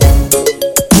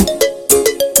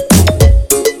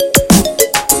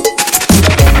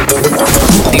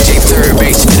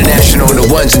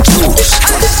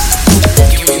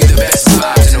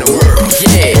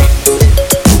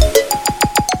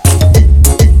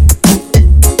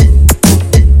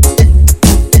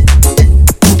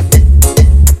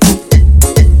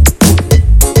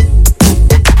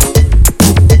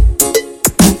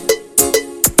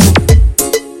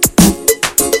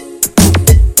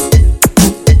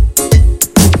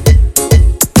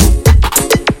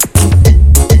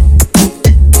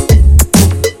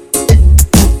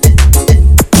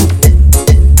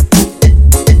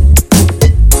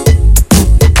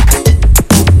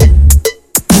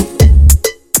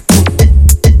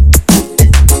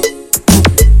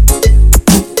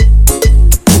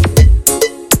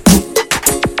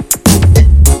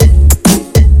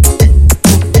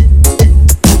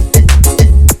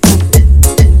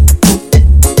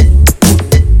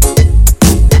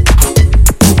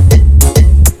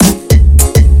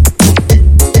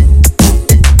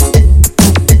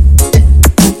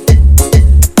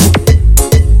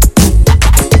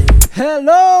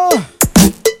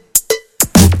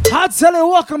tell you,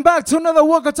 welcome back to another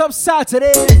Woke Up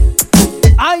Saturday.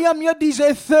 I am your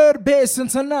DJ Third Base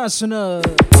International.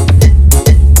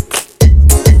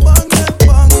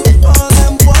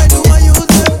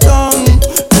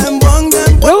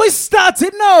 Where we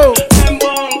started now?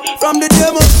 From the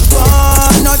demo,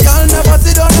 no girl never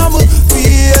sit on a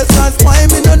face. That's why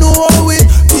me no know how it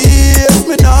is.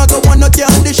 Me nah go want no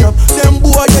candy shop. Them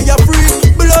boy yeah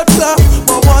free blood clot.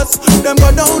 But what's them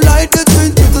go down like the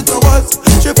twin to us.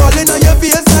 She falling on your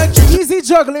face like she easy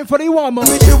juggling for the woman.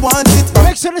 She want it.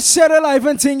 Make sure to share the live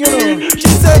and thing, you know.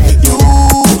 She said you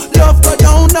love go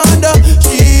down under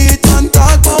sheet and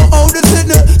talk about how the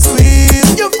sinner sweet.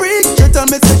 You freak, she tell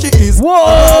me say she is. Whoa.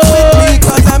 With me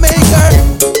 'cause I make her.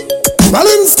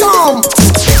 Balance come.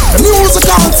 The music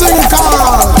and sing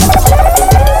call.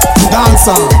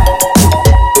 Dancer.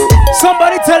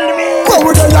 Somebody tell me. Well,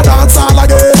 we there ya dance all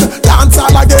again. Dance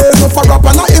all again. No for up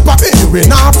and a hip hop. We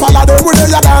not follow them. We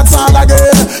there ya dance all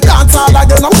again. Dance all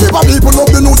again. Now we people love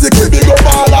the music. We big up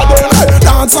all again.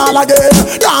 Dance all again.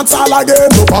 Dance all again.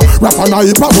 No for rap and a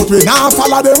hip hop. But we not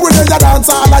follow them. We there ya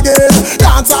dance all again.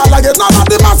 Dance all again. None of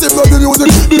the massive love the music.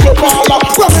 Big up all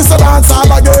again. When we say dance all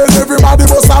again, everybody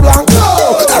bust a blank.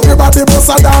 Everybody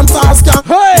bust a dance all scan.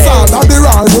 Hey. Sound of the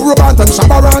rhyme. Urubant and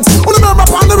Shabarant. Who remember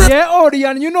upon the Yeah,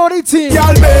 Orion, you know the team.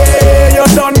 Y'all be, you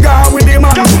done gone with the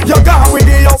man. You gone with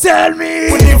the Tell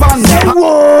me. with the van.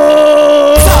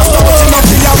 Whoa.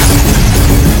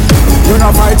 You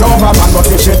not fight over man,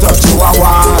 but if she touch you a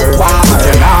war.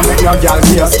 You nah make your girl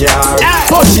be scared.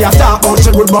 But she a talk about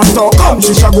she good but so come.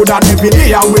 She so good at every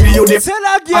day and with you the. Tell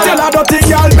her, girl. Tell her the thing,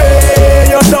 y'all be.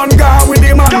 You done gone with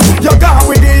the man. You gone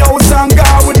with the house and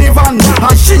gone with the van.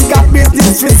 And she got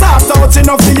business we sort out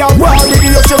enough for your war with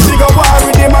you. She figure war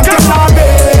with the man. Tell her be.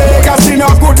 Cause she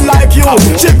not good like you.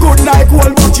 She good like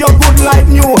old but you good like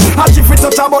new. And if we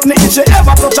touch about me, if she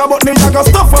ever touch about me, you go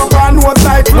stuff up and nose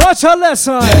like. Watch her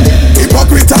lesson.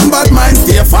 Hypocrite and bad mind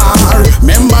stay far.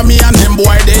 Remember me and them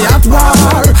boy they at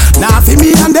war. Now see me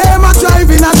and them a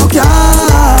driving a no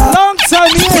car. Long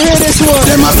time you hear this one.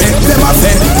 Them a say them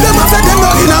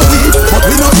not in a we, but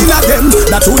we not in a them.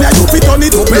 That's who you fit on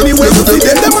it up anyway you see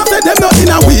them. Them a say them not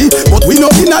in a we, but we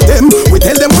not in a them. We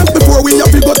tell them once before we have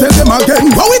to go tell them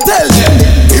again. What we tell them?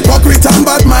 Hypocrite and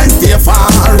bad mind stay far.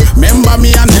 Remember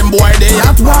me and them boy they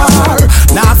at war.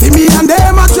 Now see me and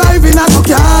them a driving a no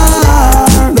car.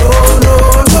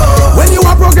 When you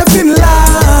are progressing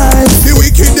life, the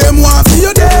wicked them want see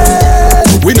you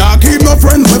dead. We not keep no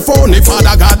friends with phone. If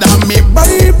Father God and me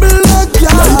Bible like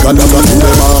I never do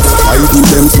them off, I do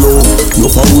them slow. No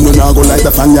phone no now go like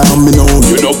the fan ya and me know.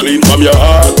 You no clean from your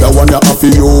heart, the one you have for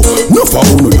you. No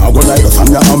phone no now go like the fan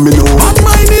ya and me know. And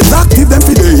mine is active, them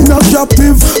for the inner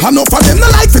captive. And no for them no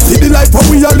like to see the life how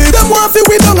we a live. Them want to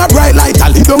we down a bright light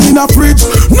and live down in a fridge.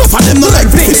 No for them no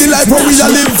like to see the life how we a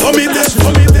live. For me them,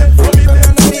 for me them.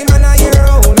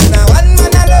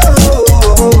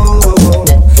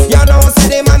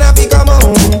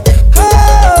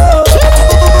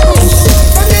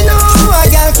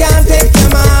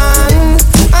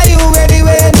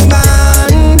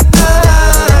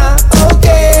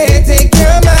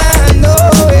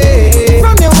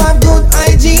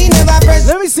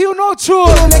 True.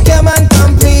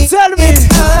 Tell me.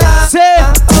 Say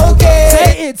okay.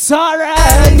 Say it's alright.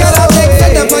 Girl, I take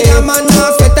set for your man,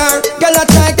 no sweater. Girl, I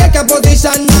try take a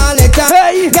position, now later.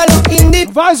 Hey. Girl, in the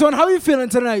Vibes on, how you feeling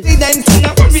tonight?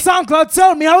 SoundCloud,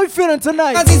 tell me how you feeling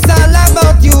tonight. Cause it's all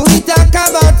about you, we talk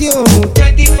about you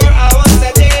 24 hours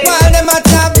a day. While them a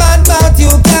talk bad about you,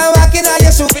 can't walk in on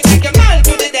your shoe. Take a man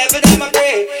to the devil, them a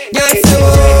pray. Girl, say,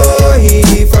 oh,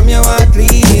 he from your heart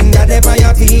clean, that ever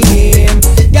your team.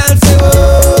 Girl, say,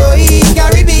 oh, he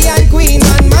Caribbean queen,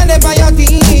 man ever your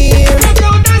team.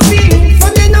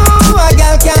 But you know a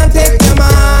girl can't take your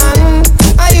man.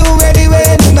 Are you ready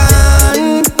when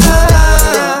man?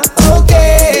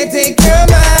 Okay, take your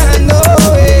man, no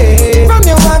way. From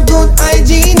you have good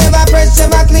hygiene, never fresh,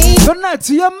 never clean. Good night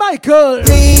to you, Michael.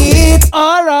 Please.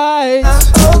 Alright.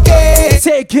 Okay.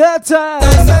 Take your time.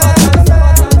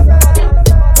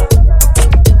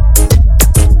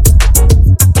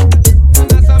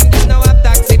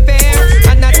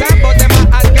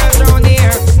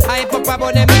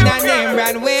 About them in a name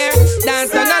brand wear.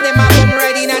 Dance none of them a come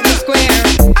right in at the square.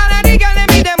 All of the girls them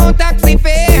me them on taxi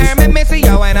fare. Me see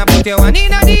you when I put you one in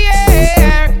the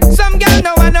air. Some girls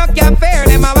no one no can fare.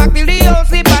 Them a walk till the whole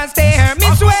sleep and stare.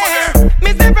 Me swear,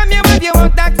 me say from you if you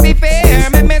want taxi fare.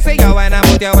 Me see you when I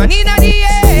put you one in the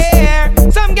air.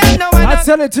 Some girls no one no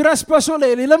tell you to that special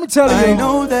lady. Let me tell you. I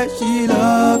know that she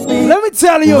loves me. Let me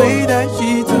tell you. The way that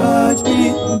she touched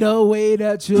me. The way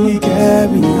that you carry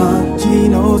me on. She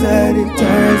knows that it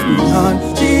turns me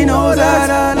on. She knows that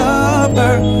I love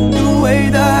her. The way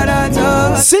that I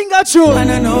touch. Sing that tune.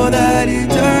 And I know that it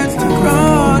turns to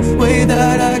cross. The way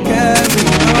that I carry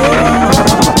on.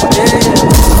 Yeah.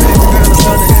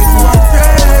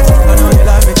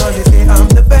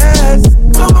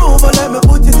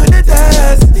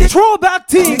 Throwback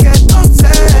team. Get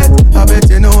upset. I bet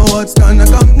you know what's gonna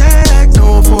come next.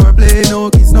 No foreplay, no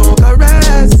kiss, no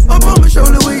caress. Up on my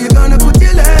shoulder where you gonna put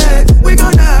your legs. We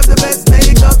gonna have the best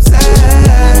makeup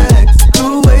sex.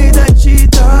 The way that she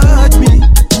touched me,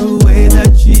 the way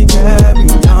that she kept me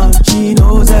on. She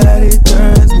knows that it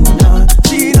turns me on.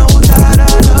 She knows that I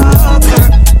love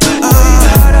her. The way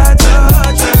that I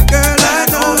touch her, girl, I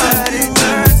know that it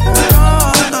turns me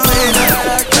on. The way that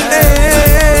I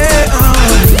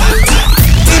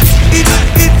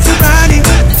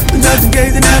just in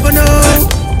case you never know.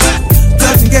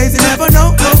 Just in case you never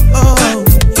know.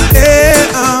 Yeah,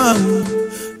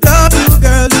 love you,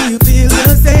 girl. Do you feel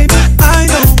the same? I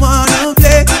don't wanna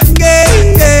play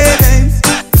games.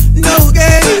 No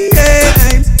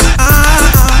games.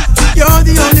 You're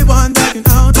the only one that can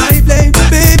out my flame.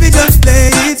 Baby, just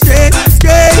play it straight.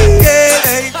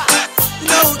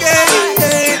 No games.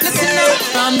 Listen up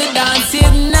from the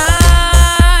dancing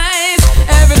night.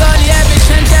 Everybody, every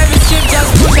trench, every strip,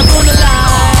 just push up on the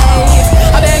light.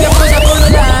 I beg you, push up on the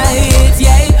light,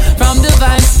 yeah. From the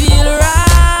vibes feel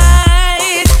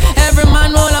right. Every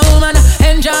man, all a woman,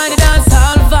 enjoy the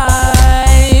dancehall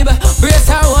vibe. Brace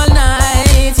her all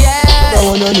night, yeah. I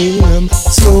wanna name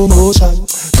slow motion.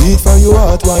 Beat from your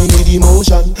heart, why need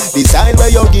emotion? The sign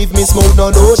where you give me smoke, no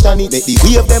lotion. It make the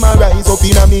wave them a rise up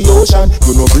in a me ocean.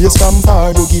 You know brace from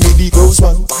far, you give me the close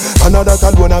one. Another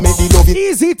can wanna make the love it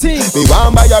easy thing. Me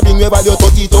want buy a ring where value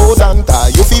 30,000.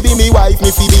 You fi be me wife,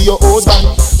 me fi be your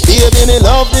husband. Baby, me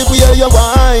love the way you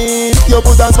wine. You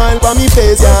put a smile on me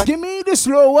face, yeah. Give me the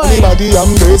slow wine. Anybody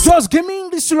I'm grace. Just give me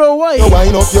the slow wine. You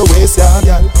wind up your waist, yeah,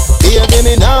 girl. Baby,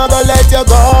 me nah go let you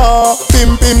go.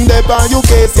 Pim dep on you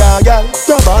case, yeah, girl.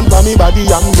 Jump on for me body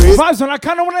and grace. Vibes on, I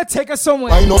kinda wanna take it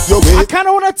somewhere. Wind up your waist. I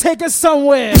kinda wanna take it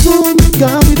somewhere. Boom,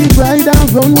 gone with the bride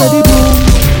and run with the boom.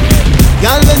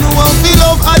 Girl, when you want feel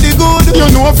love are the good. You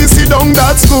know if you sit down,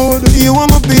 that's good. You want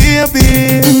my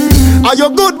baby. Are your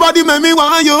good body make me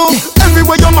want you.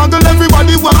 Everywhere you muggle,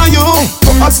 everybody want you. So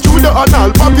I studio and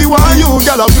all papi want you.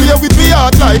 Girl, I play with me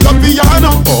heart like a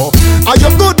piano. Are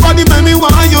your good body make me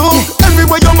want you.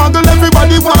 Everywhere you muggle,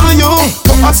 everybody want you.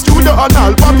 So I studio and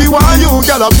all papi want you.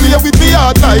 Girl, I play with me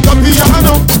heart like a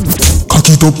piano. Cock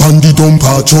it up and the dump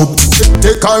patch up.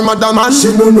 Take her madam and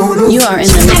she no know. You are in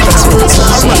the mix with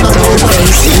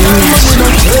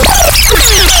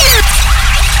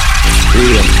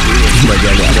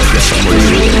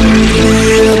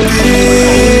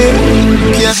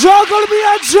Juggle me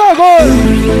a juggle.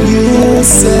 You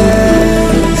say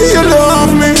you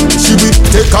love me. She will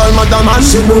take her madam and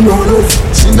she no know.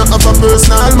 She not have a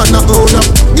personal man not own up.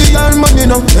 Give her money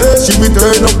now, she will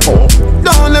turn up.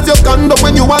 Don't leave your condo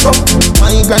when you walk up.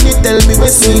 My granny tell me we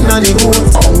seen on the road.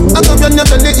 I give you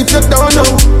nothing if you don't know.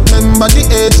 Remember the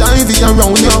HIV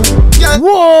around you. Yeah,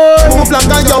 move like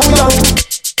a yo-yo.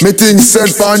 Me think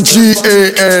said from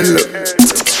GAL.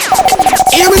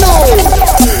 Hear me now.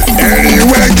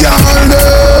 Anyway, girl,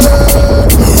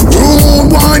 rude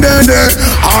boy there,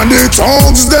 and the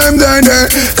tongues them there.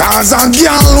 Cause a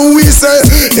girl we say,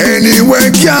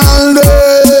 anyway, girl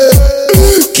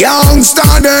can't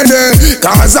stand there.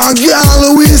 Cause a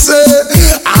girl we say,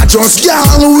 I just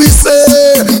girl we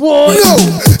say. What? No,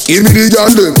 give me the girl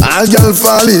them. All girl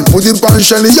falling, put it on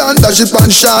Shelly and dash it on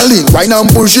Charlene. Right now I'm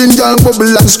pushing girl bubble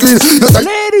and screen.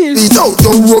 Ladies, don't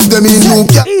rub them in you.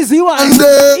 Easy wine,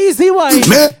 easy wine,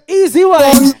 easy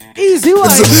wine, easy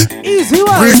wine, easy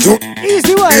wine,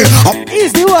 easy wine,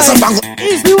 easy wine,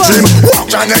 easy wine. Walk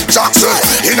Janet Jackson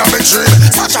in a big dream.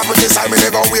 Such a pretty time, me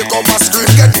never wake up and scream.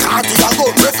 Get caught with a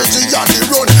gun, refugee on the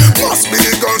run. Must be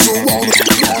the girls who want.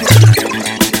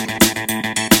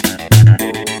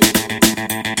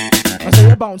 I say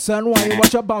you bounce and wine,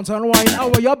 watch your bounce and wine. How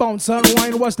are you bounce and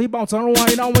wine? What's the bounce and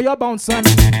wine? How are you bounce and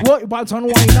what bounce and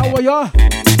wine? How are you?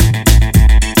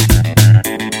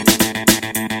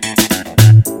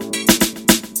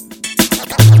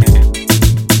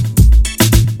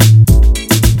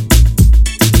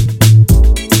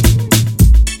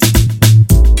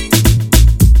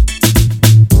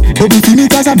 Baby, feel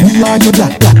it as a me and your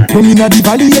black. Come inna the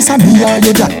valley, yes, a me and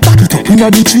your black. Back it up inna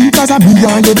the tree, cause a me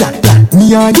and your black.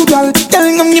 Me and you, girl. Tell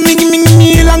them give me,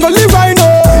 he'll go live right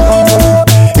now.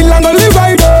 He'll go live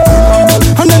right now.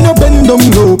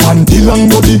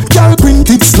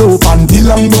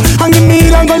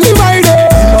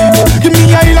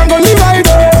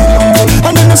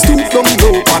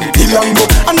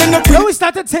 Then we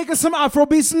started taking some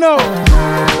Afrobeats now.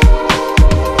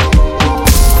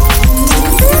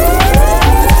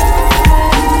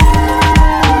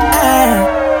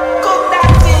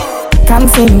 Can't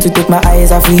seem to take my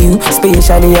eyes off of you,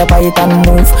 especially up it and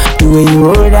move. The way you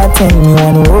roll that thing, me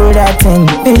wanna roll that thing.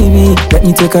 Baby, let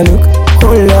me take a look.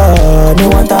 Oh Lord, me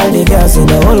want all the girls in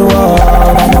the whole world.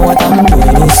 I know what I'm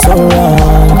doing is so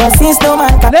wrong, but since no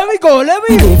man can, let me go, let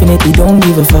me. Definitely don't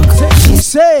give a fuck. She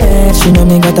said she know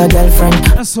me got a girlfriend.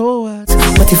 And so what?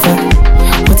 What if I?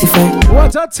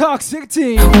 What a toxic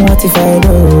team. What if I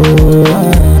do?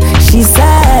 She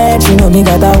said she know me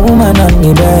got a woman on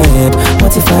me bed.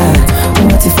 What if I?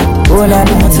 Oh la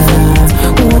la,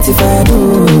 what if I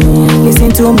do? Listen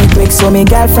to me quick, so me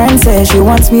girlfriend says she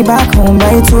wants me back home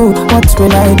by 2. What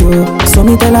will I do? So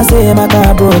me tell her say my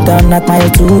car broke down, not my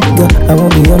 2. Girl, I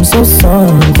won't be home so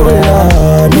soon. Oh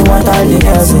Lord, me want all the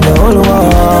girls in the whole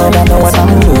world. I know what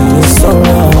I'm doing is so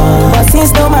wrong, but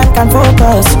since no man can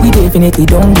focus, we definitely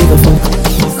don't give a fuck.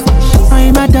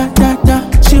 I'm a da.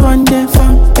 She want the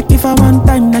fun. Take it for one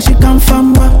time, now she come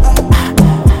from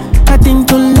I think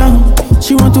too long.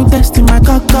 She want to test in my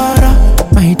kakara.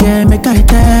 My dear, make I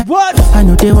tell. What? I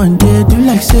know they want to do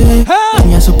like say. Huh?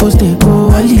 Me I supposed to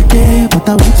go holiday, but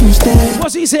I want to stay.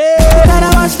 What she said? That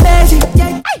I was lazy.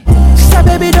 She said,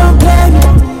 baby, don't play me.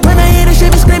 When I hear the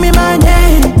shit, be screaming my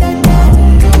name.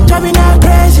 Driving out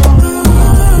crazy.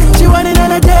 She want it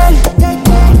on a daily.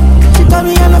 She told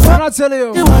me I'm a I'm not telling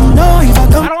you. You want to know if I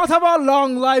come. I don't have a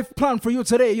long life plan for you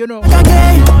today, you know. I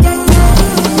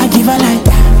give her like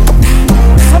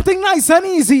something nice and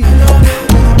easy.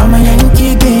 I'm a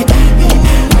Yankee babe.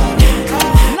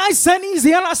 Nice and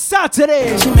easy on a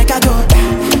Saturday. She make her go.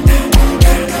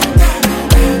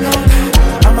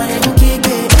 I'm a Yankee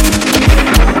babe.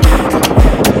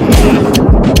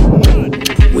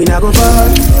 We not go far,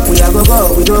 we not go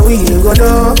go, we go win, we go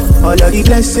do. All of the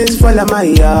blessings fall on my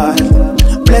yard.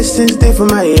 Blessings stay for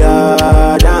my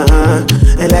yard,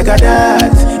 And like a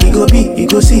that, you go be, you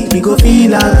go see, you go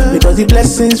feel because the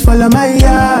blessings follow my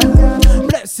yard.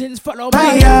 Blessings follow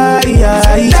my yard,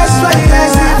 That's why the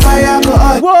blessings fire go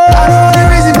on. I don't wanna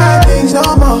reason my things no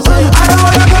more. I don't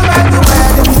wanna go back to where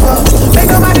I did before. Make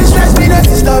nobody stress me, don't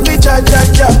disturb me, cha.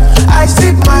 I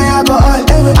sip my alcohol.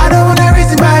 I don't wanna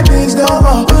reason my things no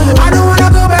more. I don't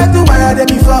wanna go back to where I did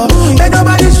before. Make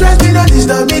nobody stress me, don't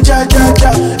disturb me, cha.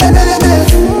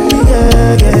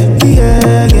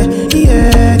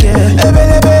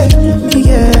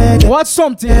 What's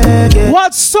something?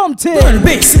 What's something? Burn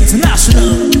Bass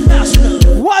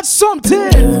International. What's something?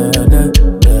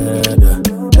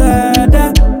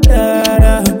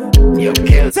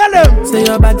 Tell him. Say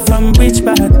you're back from which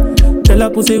part? Tell her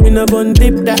pussy we no gon'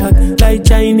 dip that. Like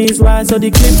Chinese wise so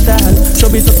the clip tag. Show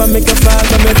it up and make a fall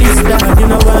from your disc dog. You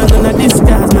know I'm gonna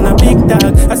disguise, man a big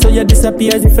dog. I saw you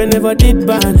disappear as if I never did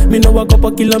ban. Me know a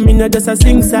couple kilo, me not just a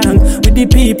sing song. With the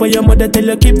people your mother tell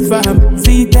you keep fam.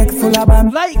 See tech full of bam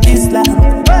like Islam.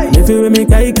 If you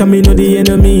make I come, me know the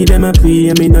enemy. Them a pray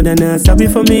and me know they're not sorry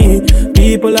for me.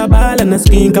 People are ball and a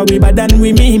skin, cause we bad than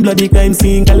we mean. Bloody crime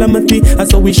scene calamity. I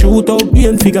saw we shoot out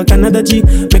and figure Canada G.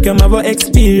 Make them have a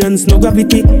experience, no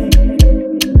gravity. And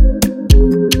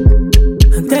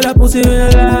tell a pussy when you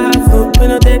laugh, when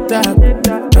you take that.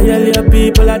 And you little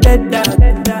people are dead that.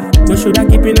 You shoulda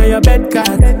keep in your bed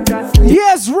card.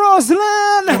 Yes,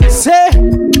 Rosalind. Say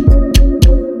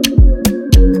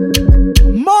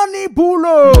Money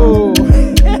Bulo.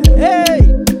 Hey.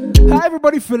 How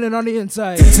everybody feeling on the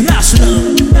inside?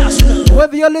 International.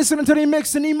 Whether you're listening to the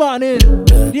mix in the morning,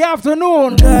 the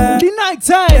afternoon, the night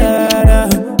time,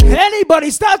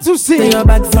 anybody start to sing. Say you're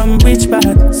back from which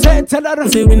part? Say tell her.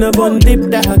 Say we no gon' dip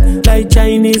dog. Like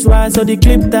Chinese wise so the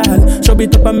clip dog. Show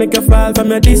it up and make a fall from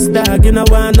your disc dog. You know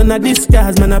one on a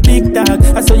disguise, man a big dog.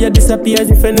 I saw you disappear as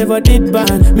if I never did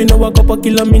ban. Me know a couple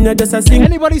kilo, me not just a sing.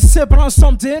 Anybody sipping on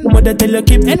something? Mother tell you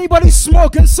keep. Anybody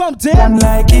smoking something? I'm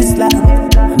like Islam.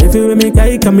 And if you make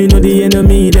I come, me know the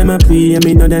enemy. Them a pray and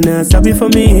me know they're not sorry for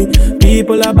me.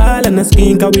 People are ball and a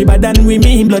skin, cause we bad than we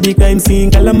mean. Bloody crime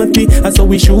scene calamity. I saw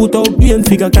we shoot out and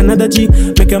figure Canada G.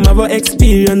 Make them have a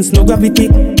experience, no gravity.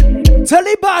 Tell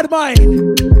the bad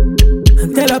mind.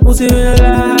 Tell a pussy when you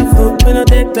laugh, when you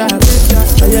take that.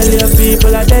 And your little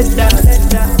people are dead that.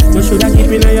 You shoulda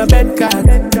keep in your bed card.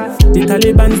 The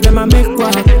Taliban them a make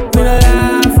walk. When you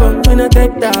laugh, when you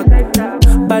take that.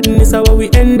 Badness is what we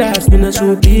pretenders. We not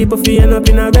show people feeling up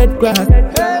in a red grass.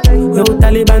 Yo,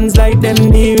 Taliban's like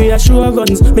them, they reassure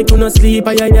guns. Make you not sleep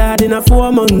at your yard in a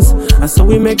 4 months. And so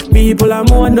we make people a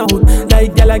mourn out.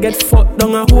 Like y'all get fucked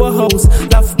down a whole house.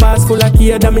 Laugh pass full of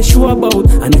care that me sure about.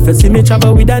 And if you see me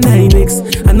travel with a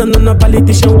 9X, and no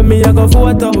politician with me, I go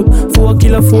vote out. 4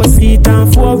 kilo, 4 seat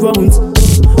and 4 rounds.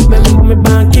 Remember me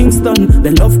born Kingston.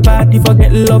 The love party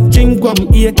forget love drink rum.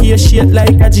 AK shit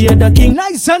like a Jada King.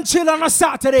 Nice and chill on a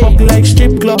Saturday. Fuck like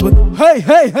strip club. Hey,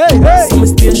 hey, hey, hey. So me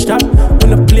stay sharp.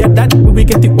 When I play that, we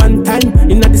get it one time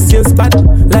in the same spot.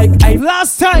 Like I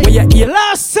last time. Where you hear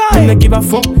last time. I give a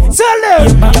fuck. Tell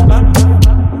them.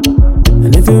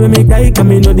 And if you make I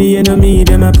come in, know the enemy,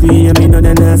 them a pray, and me know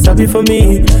they're not sorry for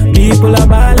me. People are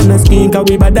ball and a skin, cause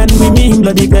we bad than we mean.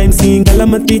 Bloody crime scene,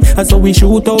 calamity, and so we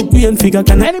shoot out, we and figure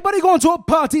can anybody going to a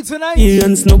party tonight?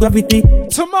 Aliens, no gravity.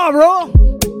 Tomorrow,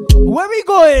 where we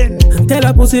going? Tell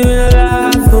a pussy when I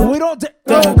laugh. We don't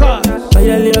oh God. But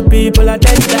your little people are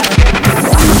dead.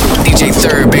 DJ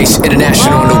Third Base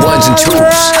International on the ones and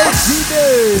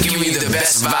twos. Give me the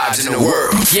best vibes in the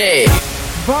world. Yeah.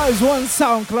 Vibes on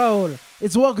SoundCloud.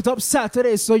 It's Walk Up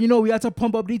Saturday, so you know we have to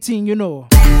pump up the thing, you know.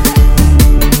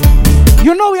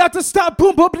 You know we have to start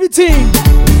pump up the thing.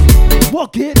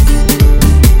 Walk it.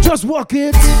 Just walk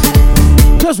it.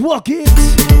 Just walk it.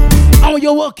 I want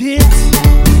you walk it.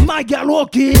 My girl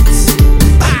walk it.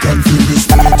 I can feel the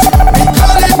spirit. It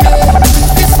calling me.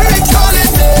 The spirit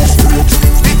calling me.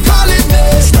 It calling me.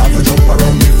 Stop and jump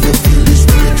around me if you feel the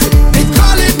spirit. It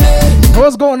calling me.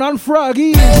 What's going on,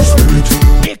 Froggy?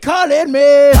 It calling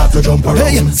me. Have to jump around.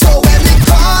 Hey, so when they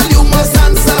call, you must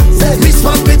answer.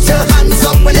 Respond with your hands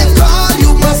up. When they call,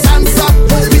 you must answer.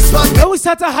 Respond. Now we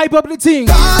start to hype up the thing.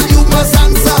 Call, you must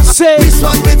answer. Say.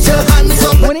 Respond with your hands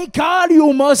up. When he call,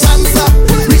 you must answer.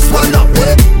 Respond up.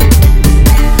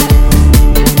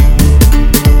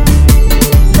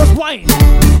 Just whine,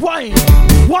 whine,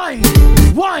 whine,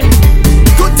 whine.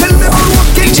 Go tell me how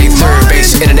walking. DJ Third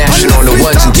Base International on the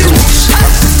ones and twos.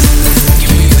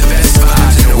 Give me the best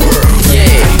vibes in the world.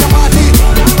 Yeah.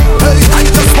 I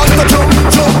just want to jump.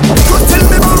 Go tell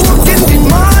me how walking in the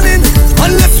morning.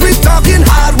 Unless we talking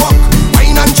hard work,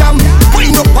 wine and jam,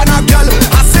 wine up on a girl.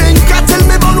 I say you can't tell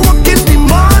me about walking in the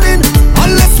morning.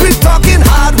 Unless we talking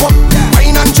hard work,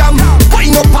 wine and jam,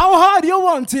 wine up. How hard you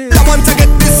want it? I want to get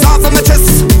this off of my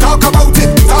chest. Talk about it,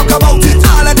 talk about it.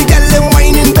 All of the girls them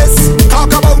whining best.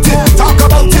 Talk about it, talk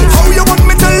about it. How you want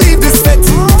me to leave this fit?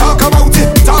 Talk about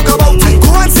it, talk about it. Go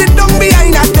and sit down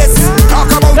behind that desk. Talk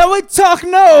about it. Let we talk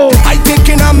now. I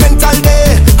taking a mental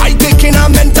day. I taking a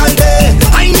mental day.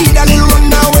 I need a little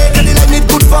run away. That I need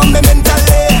good for me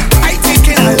mentally. I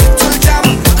taking a little jam.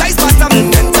 Guys, part of me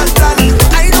mental plan.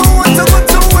 I don't want to go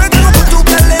to work. I want to go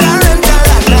to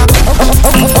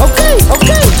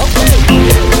Okay.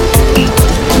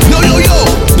 Yo,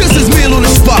 this is me on the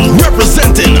spot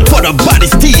representing for the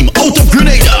Bodies team out of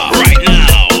Grenada right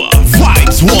now.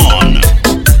 Vibes One.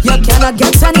 You cannot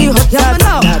get any hotter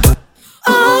now.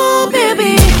 Oh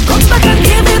baby, come back and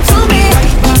give it to me.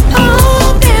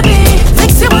 Oh baby,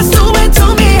 fix it, what's doing to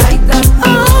me.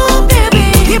 Oh baby,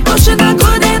 keep pushing that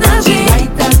good energy.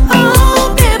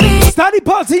 Oh baby, study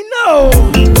party no.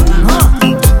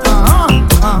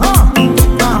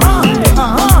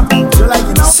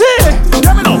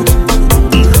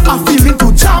 I feel into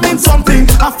jamming something.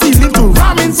 I feel into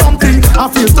ramming something. I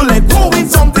feel to let go in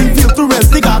something. Feel to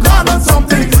rest like a god on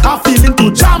something. I feel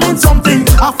into jamming something.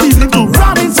 I feel into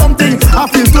ramming something. I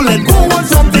feel to let go on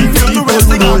something. Feel to rest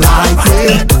like a god.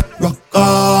 Rock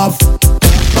off.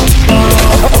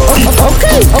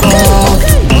 Okay.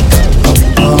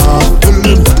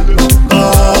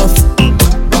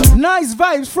 Nice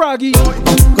vibes, Froggy.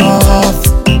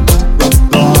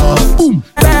 Boom.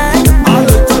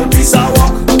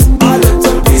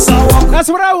 That's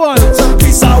what I want.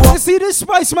 You see this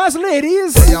Spice Mass,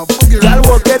 ladies? Y'all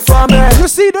work it for me. You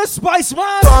see this Spice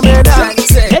Mass? For me now.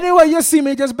 Anyway, you see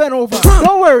me, just bend over.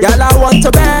 Don't worry. Y'all I want to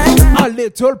bang. A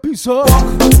little piece of,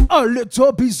 a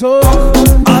little piece of,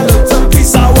 a little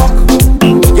piece of walk.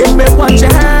 Give me what you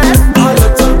have. A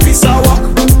little piece of walk.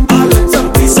 A little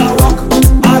piece of walk.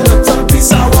 A little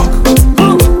piece of walk.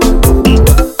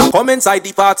 I come inside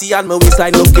the party and my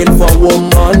waistline looking for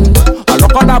woman. I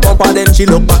look on her bumper, then she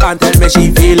look back and tell me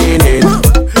she feeling it.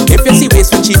 If you see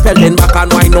waist when she pelting back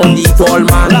and wine on the tall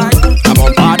man, her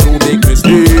bumper do big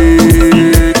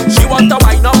mistake. She want to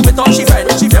wine up with all she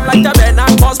friends. She feel like the men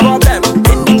and cause problem.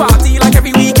 In the party like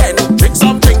every weekend. Drink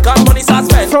some drink and money start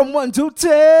spend. From 1 to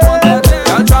 10.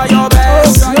 Girl, try your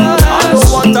best. Oh, I don't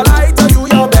want to lie to you,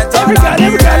 you're better every than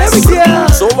the rest. girl.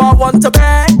 So I want to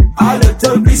bang. A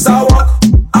little piece of walk.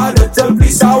 A little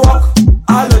piece of walk.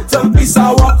 A little piece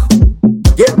of walk.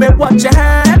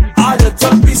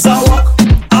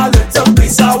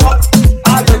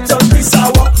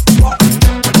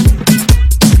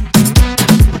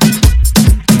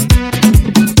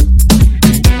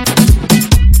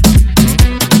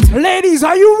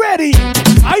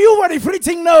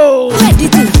 know.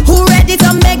 Who ready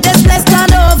to make this place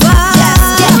turn over?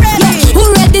 Yes,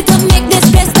 who ready to make this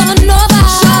place turn over?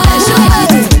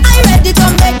 I ready to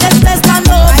make this place turn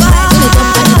over.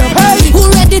 Hey. Who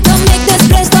ready to make this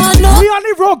place turn over? We on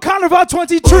the road, Carnival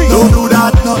 23. Don't do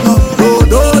that, no, don't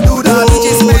do that.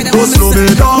 Don't slow me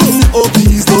down, oh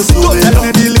please, don't slow me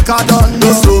down. The liquor done,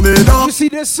 don't slow me down. You see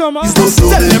this summer?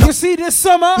 You see this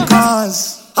summer?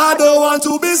 Cause I don't want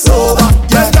to be sober.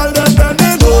 Yeah, girl, them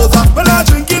bending over. When I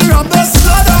drinking rum, the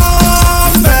soda.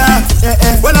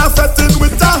 When I fetting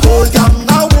with a whole gang,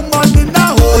 a woman in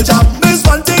a whole jam. There's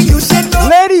one thing you should know.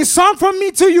 Ladies, song from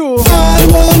me to you. I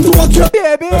want to walk you,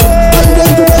 baby. I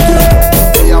want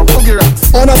to walk you.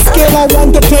 On a scale of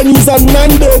 1 to 10, he's a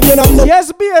 9, baby, and I'm not.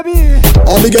 Yes, baby.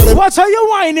 All together. What are you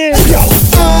whining?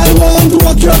 I want to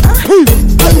walk you.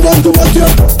 I want to walk you.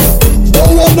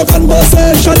 Don't want no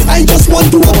conversation. I just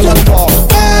want to walk you.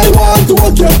 I want to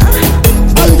walk you.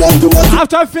 I want to walk you.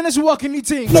 After I finish walking the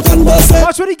thing, no conversation.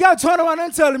 watch what he got turn around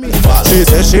and tell me. She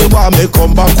said she want me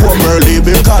come back home early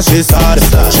because she's sad.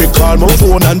 She called my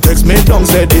phone and text me down,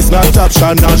 said it's not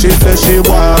option. Now she said she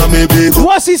want me big.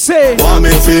 What's he say? Want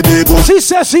me fi big. She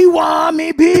said she want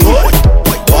me big.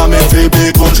 Want me fi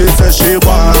big. She said she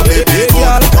want me big.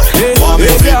 Want me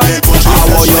fi big. I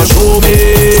want you show me.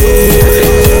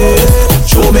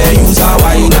 Show me use a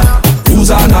whiner, use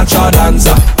a natural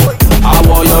dancer. I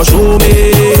want you show me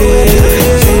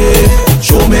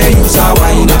use a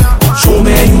whiner, show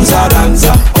me use a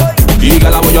dancer. The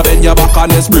girl when you bend your back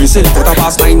and let's brace it. Put a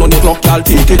fast 9 on the clock, y'all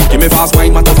take it. Give me fast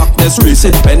wine, matter of fact, let's race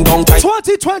it. Bend down tight.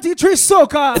 2023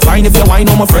 soca. It's fine if you wine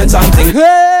on my friends and thing.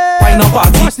 Hey, wine up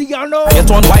party. What's the girl know? Get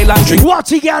on wild and drink. What's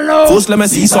the girl know? First let me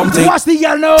see something. What's the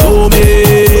girl know? Show me,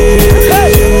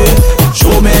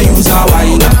 show me use a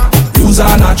whiner. Use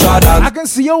a natural dance. I can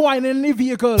see you whining in the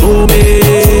vehicle. Show me.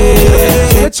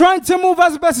 You're trying to move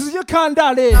as best as you can,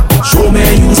 darling. Show me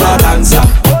use a dancer.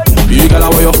 Big girl,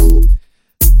 how you?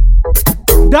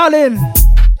 Darling,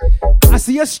 I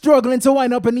see you struggling to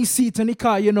wind up in the seat in the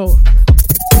car, you know.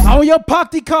 Now when you park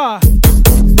the car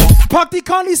on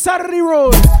the side of the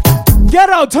road. Get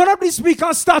out, turn up the speaker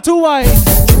and start to whine.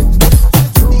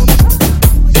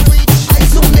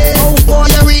 Oh boy,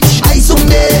 you rich.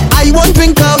 I won't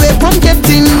drink away from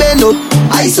getting bent up.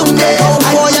 Oh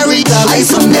boy, you rich. Oh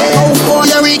boy,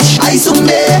 you rich.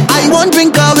 I won't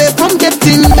drink away from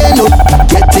getting bent up.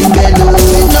 Getting bent up.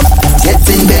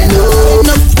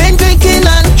 Been drinking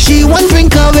and she won't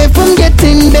drink away from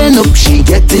getting bent up. She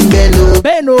getting bent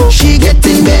up. She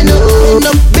getting bent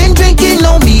up. Been drinking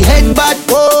on me head bad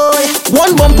boy.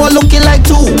 One bumper looking like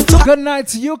two. Good night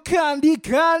to you, Candy.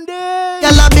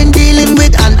 Y'all I've been dealing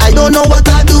with and I don't know what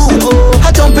I do.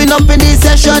 I jumping up in this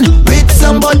session with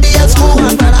somebody else cool.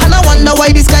 And I wonder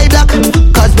why the sky black.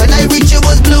 Cause when I reach it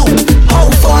was blue. How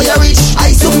far you reach?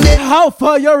 I soon there. How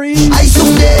far you reach? I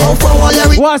soon there. How far you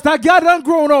reach? Was that girl done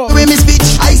grown up? With me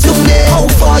speech. I soon there. How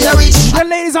far you reach? The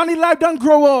ladies on the live done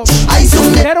grow up. I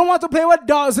soon there. They don't want to play with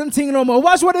dolls and thing no more.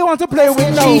 Watch what they want to play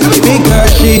with now. Big girl,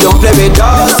 she don't play with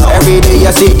dolls. Every day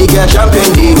you see the girl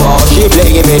jumping the ball. She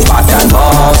playing with bat and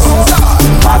balls.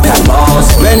 Bat and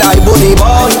balls. When I put the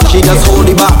ball, she just hold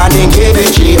the back and then give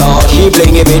it she all. She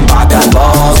playing with bat and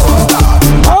balls.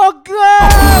 Oh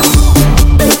God!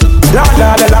 La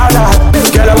la la la la.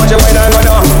 Girl, I want you wine and go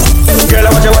down. Girl, I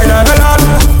want you wine and go down.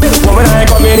 Woman, I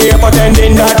come in here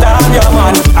pretending that I'm your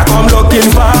man. I come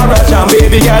looking for a jam.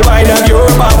 Baby girl, wine up your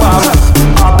bam.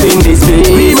 Up in this place,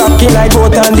 we rocking like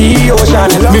boat on the ocean.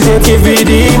 Music give me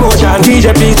the emotion.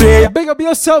 DJ please play. Big up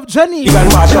yourself, Jenny. You can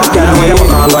watch up, girl, when you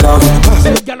walk and go down.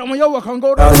 Girl, when you walk and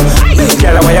go down.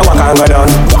 Girl, when you walk and go down.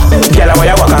 Girl, when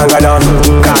you walk and go down.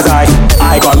 Cause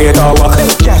I come here to work.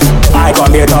 I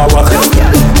come here to work.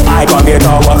 I come here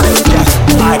to work.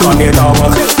 I come here to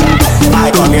work.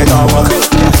 I come here to work.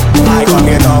 I come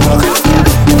here to work.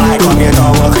 I come here to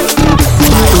work.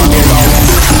 I come here to work.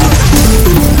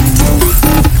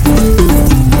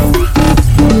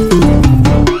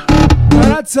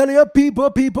 And I tell you, people,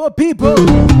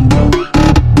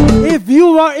 if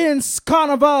you are in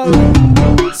Carnival,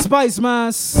 Spice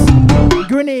Mass,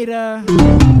 Grenada,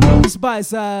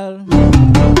 Spice Al,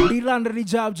 the land of the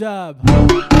job.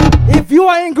 If you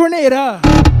are in Grenada,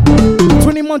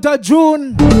 20 month of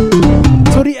June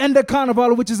to the end of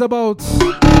Carnival, which is about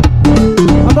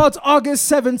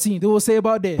August 17th, we'll say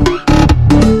about that.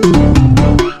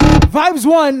 Vibes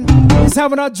 1 is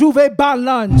having a Juve band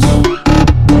lunch.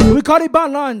 We call it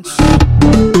band lunch.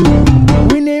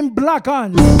 We name Black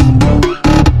Hands.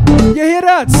 You hear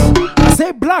that? I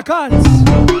say Black Hands.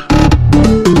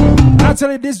 I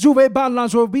tell you, this Juve band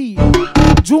lunch will be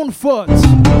June 4th.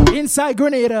 inside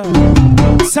Grenada,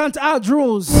 St.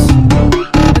 Andrews,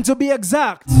 and to be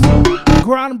exact,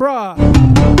 Grand Bra,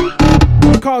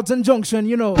 Carlton Junction,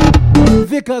 you know,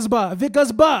 Vickers Bar,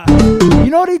 you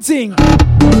know the thing.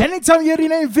 Anytime you hear the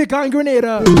name Vicar in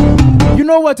Grenada, you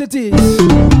know what it is.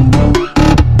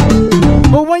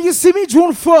 But when you see me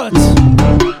June 4th,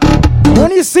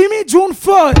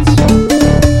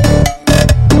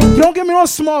 you don't give me no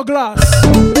small glass.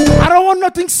 I don't want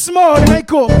nothing small in my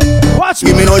cup. Watch me.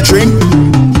 Give me no drink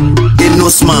in no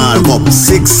small cup.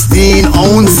 16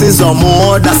 ounces or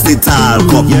more, that's the tall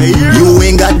cup. You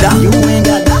ain't got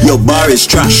that. Your bar is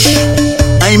trash.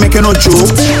 I ain't making no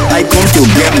joke. I come to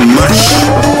get mashed.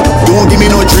 Don't give me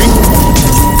no drink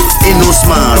in no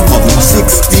small cup.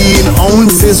 16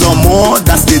 ounces or more,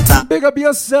 that's the tall. Big up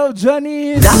yourself,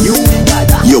 Johnny.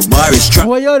 Your bar is trash.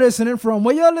 Where you listening from?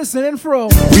 We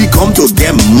come to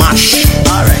get mashed.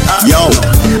 Yo,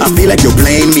 I feel like you're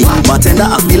playing me. Bartender,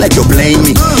 I feel like you're playing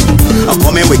me. I'm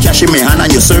coming with cash in my hand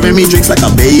and you're serving me drinks like a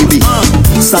baby.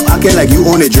 Stop acting like you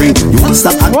own a drink.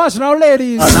 Stop acting. Watch now,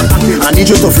 ladies. I need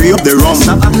you to free up the rum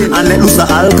and let loose the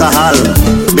alcohol.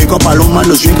 Make up a long man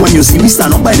drink when you see me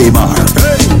stand up by the bar.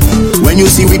 When you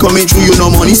see we coming through, you know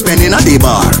money spending at the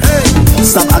bar.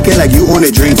 Stop acting like you own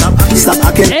a drink. Stop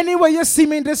acting. Anyway, you see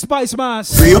me in the Spice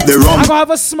Mask, free up the rum. I gonna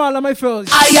have a smile on my face.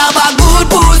 I have a good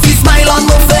pussy smile on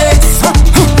my face.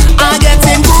 I get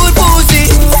him good pussy.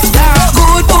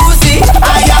 Good pussy.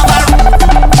 I have a.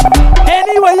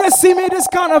 Anyway, you see me this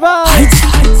carnival,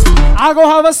 I gonna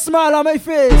have a smile on my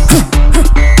face.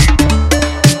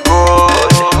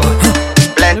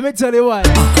 Let me tell you why.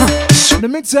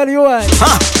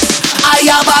 I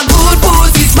have a good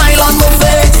pussy smile on my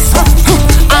face.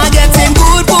 I get him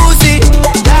good pussy.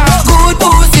 Good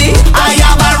pussy. I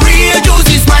have a real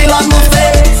juicy smile on my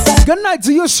face. Good night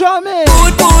to you, Charmaine.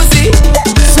 Good pussy.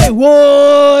 Say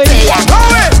whoa.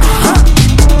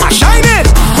 I shine it.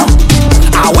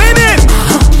 I win it.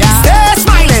 Stay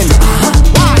smiling.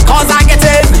 Cause I get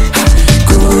it.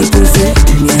 Good pussy.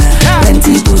 Yeah.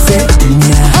 Plenty pussy.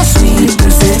 Yeah. Sweet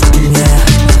pussy. Yeah.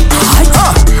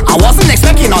 I wasn't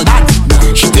expecting all that.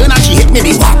 She turned and she hit me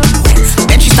the whack.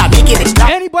 Then she started making it.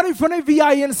 Anybody from the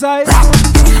VI inside?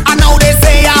 I know they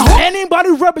say I hope.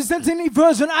 Anybody representing the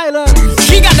Virgin Islands?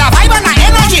 She got the vibe and the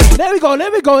energy. There we go.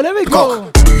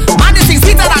 Man, this thing's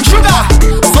sweeter than sugar.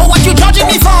 So what you judging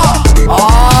me for? Oh,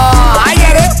 I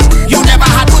get it. You never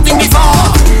had good thing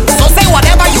before. So say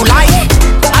whatever you like.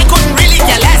 I couldn't really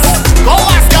care less. Go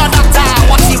ask your doctor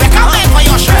what he recommend for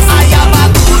your stress. I have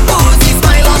a good pussy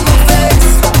smile on my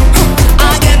face.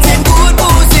 I get him good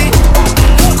pussy.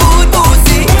 Good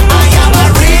pussy. I have a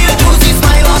real juicy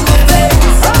smile on my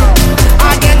face.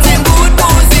 I get him good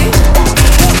pussy.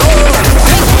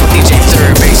 DJ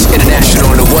Third Base International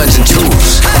on the ones and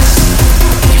twos.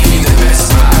 Give me the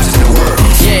best vibes in the world.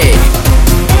 Yeah.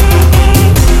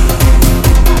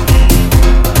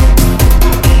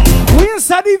 We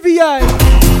inside the VI.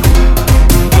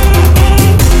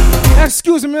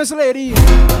 Excuse me, Miss Lady.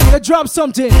 You drop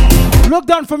something. Look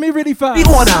down for me really fast. Big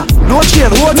wanna, no chain,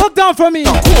 look down for me.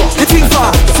 The thing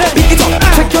far, pick it up,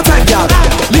 take your time, girl.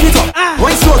 Leave it up,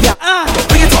 wine slow, girl.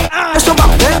 Bring it up, let's jump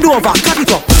back, bend over, cut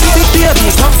it up. Big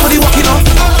baby, come for the walking up.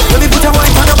 Let me put a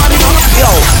wine on the body up. Yo,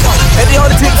 any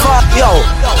other thing far, yo.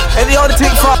 Any other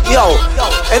thing far, yo.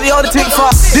 Any other thing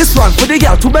far. This one for the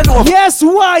girl to bend over. Yes,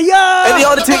 why, yo. Any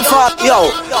other thing far,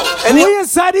 yo. We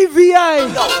inside the VI.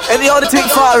 Any other thing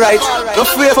far, right? No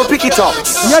fear for pick it up.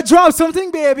 You drop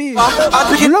something, baby.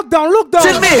 Look down.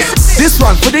 This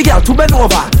one for the girl to bend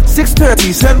over.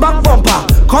 6:30, send back bumper.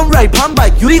 Come right, pan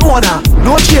bike, you the owner.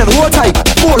 No chain, hold tight,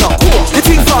 hold up. The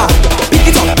thing far, pick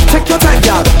it up, take your time,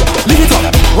 girl. Leave it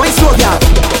up, wine slow, girl.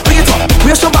 Bring it up,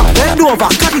 raise your back, bend over,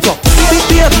 cut it up. Big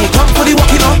baby, come for the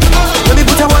walking up. Let me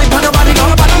put a wine on your body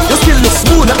now. Your skin look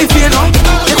smooth, let me feel now.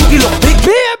 Your cookie look big,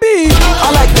 baby.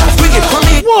 I like that, bring it for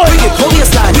me. Bring it, come here,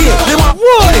 slide. Me want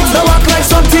it, now walk like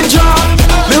something, John.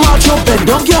 Me want your bend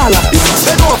down, girl.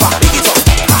 Bend over, pick it up.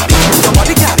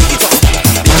 Somebody can pick it up.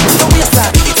 Come here,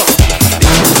 slide, pick it up.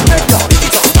 Bend down, pick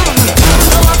it up.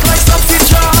 Now walk like something,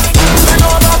 John. Bend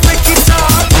over, pick it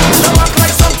up. Now walk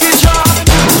like something, John.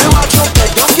 Me want your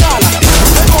bend down, girl.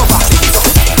 Bend over, pick it up.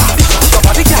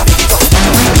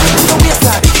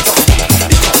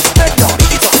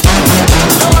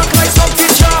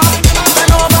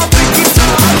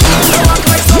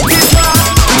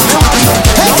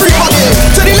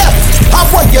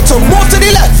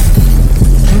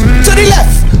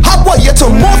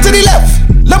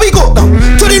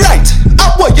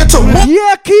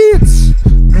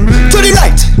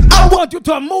 want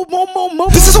you to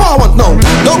move. This is what I want now.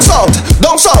 Down south,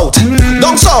 down south,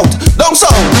 down south, down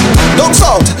south, down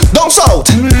south, down south,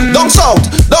 down south,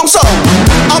 down south.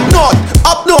 Up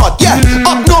north, yeah.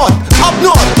 Up north, up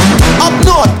north, up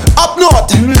north, up north,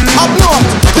 up north.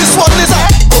 This one is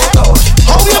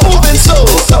how we moving so.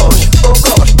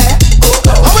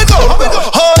 How we go?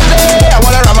 Hold day, I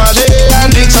wanna ramage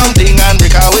and drink something and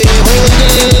break away.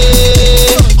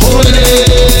 Hold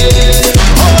day,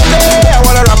 I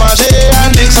wanna ramage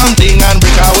and drink something and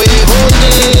break away.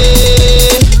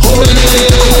 Hold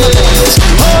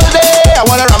day, I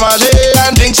wanna ramage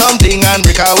and drink something and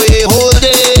break away. Hold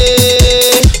day,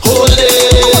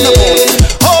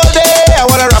 I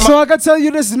wanna ramage. So I can tell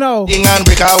you this now. And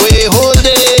break away. Hold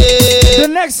day. The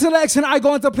next selection I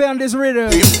going to play on this rhythm.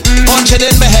 Punching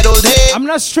in my head all day. I'm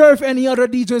not sure if any other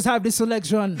DJs have this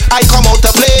selection. I come out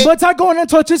to play, but I go on and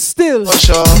touch it still. For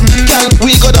sure. Girl,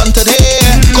 we go done today,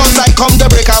 cause I come to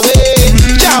break away.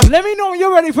 Jam. Let me know when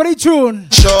you're ready for the tune.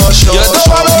 Sure. You don't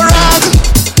want no rock.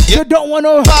 You don't want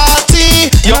no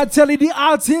party. And I tell you the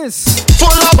artist full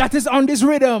up that is on this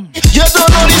rhythm. You don't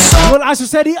know this song. Well, I should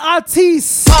say the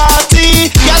artist. Party.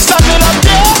 You're standing up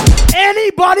there.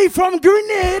 Anybody from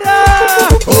Grenada.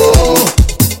 Oh,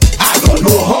 I don't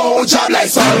know how job like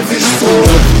selfish food.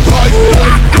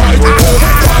 Right,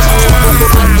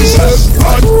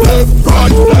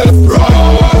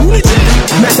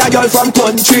 Met a girl from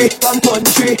country.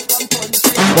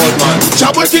 But man,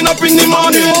 job waking up in the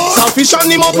morning. Selfish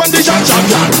and him up on the jam.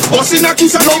 Bossing a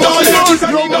kiss and no darling.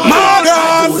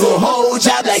 Morgan. How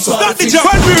job like Stop the selfish. job.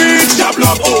 When we reach job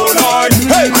love all night.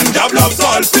 Hey, and job love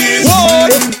selfish.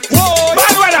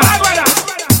 Bad weather.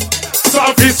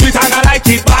 Selfish sweet and I like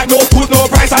it back. No put no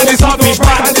price on the selfish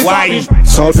brand. Why?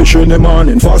 Selfish in the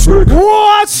morning, fast break.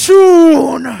 What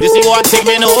tune? You see what thing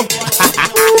me know?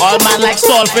 All man like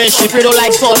saltfish. If you don't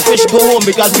like saltfish, go home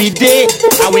because we day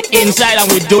and we inside and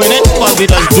we doing it. Cause we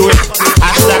just do it.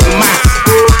 Hashtag mass.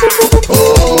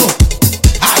 Oh,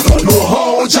 I don't know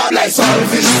how job like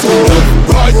selfish food.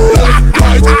 Right.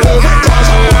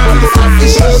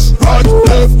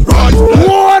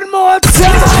 One more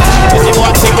time. You see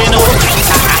what thing me know?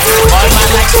 All man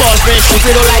like saltfish. If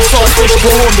you don't like saltfish, go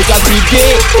home because we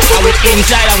day and we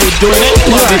inside and we doing it.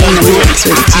 Cause we just do it.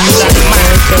 Hashtag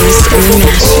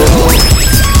mass.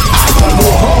 I don't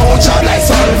know how job like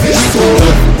selfish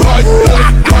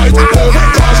food.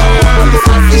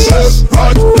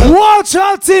 Watch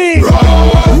out, team.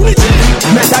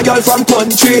 Met a girl from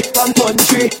country.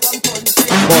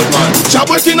 But man, job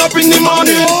waking up in the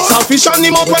morning. Selfish and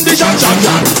him up on the jam.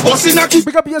 Bossing a kiss.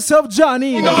 Pick up yourself,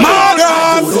 Johnny. Morgan.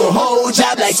 How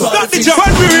job like selfish.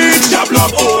 When we reach job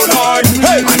love all night.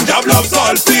 Hey, and job love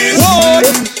selfish.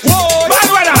 Bad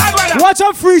weather. Watch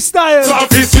out, freestyle.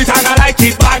 Selfish sweet and I like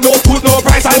it back. No put no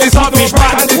price on the selfish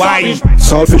brand. Why?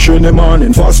 Selfish in the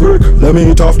morning, fast break. Let me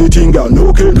eat off the thing, girl.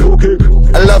 No cake.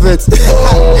 I love it.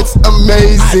 It's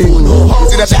amazing.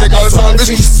 See that shit called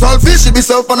selfish. Selfish, she be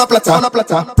served on a platter.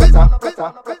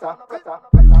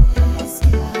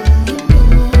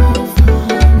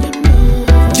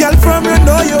 Girl from you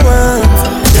know you worth.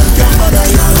 Them can't bother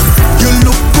you. You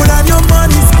look good and your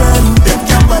money spent. Them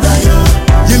can't bother you.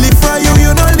 You live for you,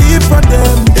 you don't live for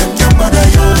them. Them can't bother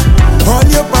you. All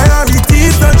your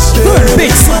priorities don't share. Third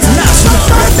base national.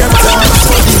 Let them talk.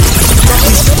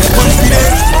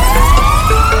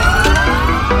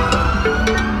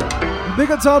 Big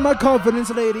up to all my confidence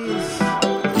ladies.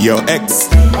 Your ex.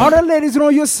 All the ladies know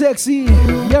you're sexy,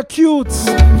 you're cute,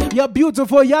 you're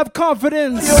beautiful, you have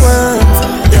confidence. You worth.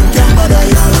 Them can't bother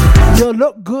you. You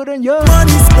look good and your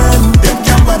money spent. Them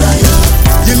can't bother you.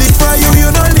 You live for you, you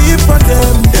don't live for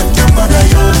them. Them can't bother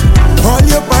you. All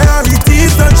your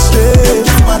priorities don't share. Them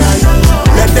can't bother you.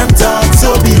 Let them talk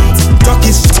so big. Talk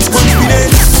is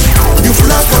confidence. You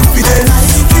full of confidence.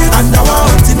 And now I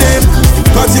want to them.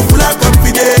 Cause you full of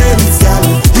confidence, girl.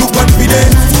 You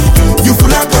confident. You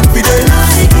full of confidence.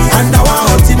 And now I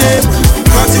want to them.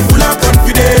 Cause you full of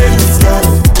confidence, girl.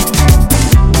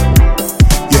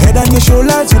 Your head and your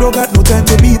shoulders, you don't got no time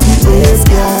to beat it. Waist,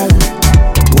 girl.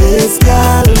 Waist,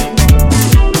 girl.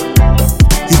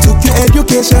 You took your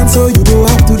education, so you don't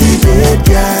have to debate,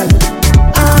 girl.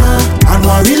 And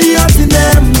what really hurting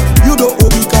them, you don't owe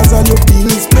because all your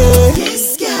bills pay.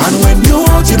 And when you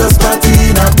out, you just party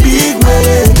in a big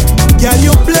way. Girl,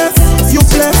 you bless.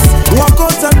 Walk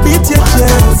out and beat your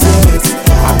chest.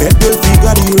 I bet they'll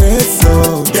figure the rest,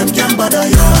 so them can't bother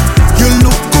you. You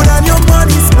look good and your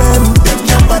money spent. Them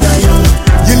can't bother you.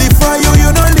 You live for you, you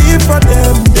don't live for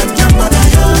them. Them can't bother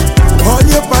you. All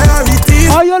your priorities.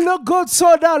 how you look good,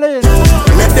 so darling.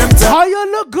 Let them talk. How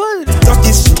you look good. Talk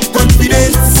is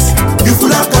confidence. You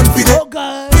full of confidence. Oh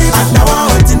God. And now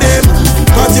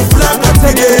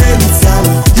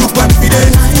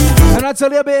I tell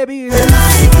you, baby,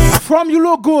 from you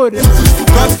look good.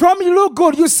 From you look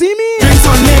good, you see me? Drinks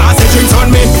on me, I say drinks on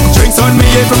me. Drinks on me,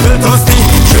 if you feel thirsty.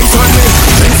 Drinks on me,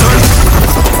 drinks on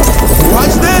me.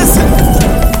 Watch this.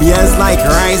 Beers like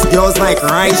rice, girls like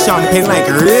rice, champagne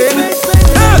like rain.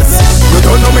 Yes. You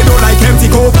don't know me, don't like empty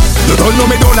cup. You don't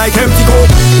know me, don't like empty cup.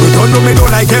 You don't know me,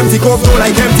 don't like empty cup, don't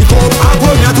like empty cup. I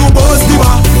come here to bust the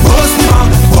bar, bust the bar,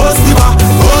 bust the bar,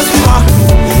 bust the bar.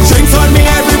 Drinks on me,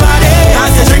 everybody. I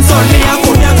say drinks on me, I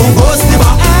come here to bust the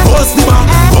bar, bust the bar,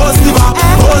 bust the bar,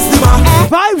 bust the bar.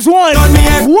 Vibes one.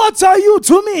 What are you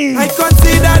to me? I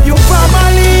consider you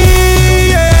family.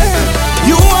 Yeah.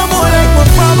 You are more like my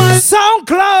family.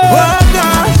 SoundCloud. Oh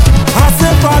God, I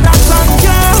say Father, thank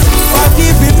you for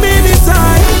giving me the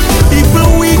time.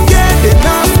 People wicked, they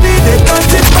nasty, they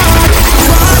don't it bad.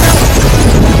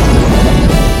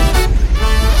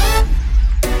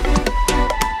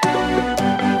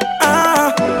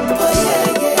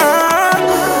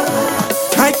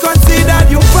 I consider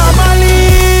you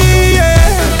family. Yeah.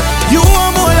 You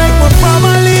are more like my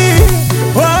family.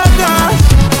 Oh God,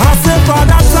 I say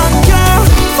Father, thank you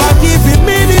for giving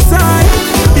me the time.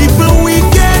 People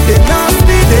wicked, they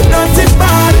nasty, they don't it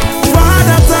bad.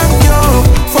 Father, thank you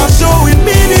for showing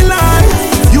me the light.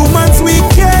 Humans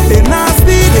wicked, they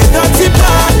nasty, they don't it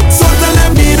bad. So tell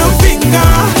them middle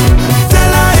finger,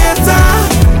 tell a hater,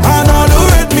 and all who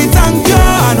hate me thank you,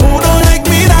 and who don't like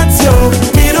me that's you.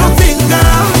 Middle finger,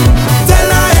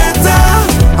 tell a hater,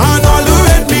 and all who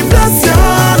hate me bless you,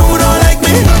 and who don't like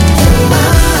me.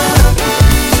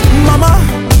 Mama,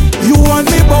 you want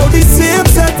me about the same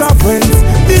set of friends,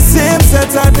 the same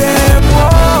set of them.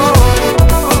 Oh.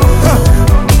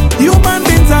 Human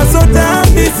beings are so damn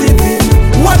deceiving.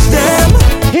 Watch them.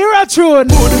 Here a tune.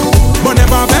 Good, but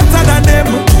never better than them.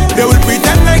 They will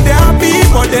pretend like they're happy,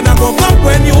 but then I go back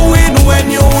when you win, when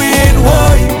you win.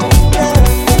 Boy.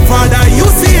 Father, you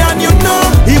see and you know,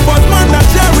 he was man that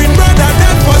sharing brother,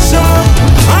 that for sure.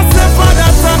 I say, Father,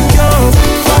 thank you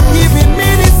for giving me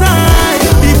the sign.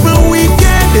 People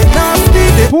wicked, they nasty,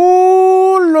 they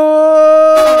pull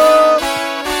up.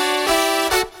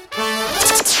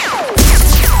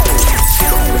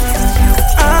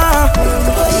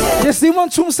 You see one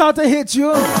tune start to hit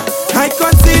you. I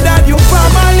consider you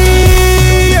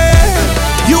family.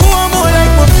 Yeah. You are more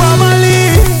like my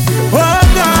family. Oh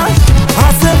God, I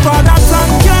say Father,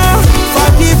 thank you for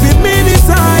giving me the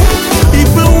sign.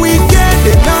 People wicked,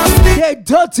 they nasty, they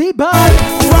dirty bad.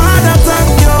 Father, thank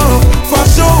you for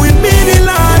showing me the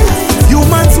light.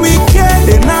 Humans wicked,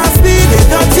 they nasty, they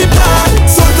dirty bad.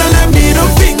 So tell them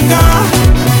middle finger,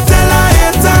 tell a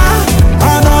hater,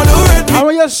 and all who hate me. I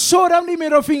want you to show them the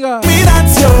middle finger. Me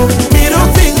that's you, middle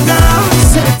finger.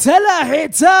 Say tell a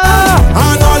hater,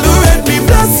 and all who hate me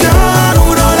bless you, and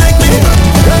who don't like me.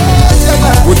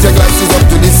 Put your glasses up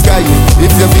to the sky.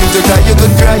 If you feel to cry, you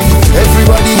could cry.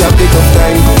 Everybody have a tough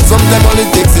time. Sometimes all it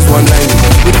takes is one line.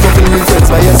 With couple real friends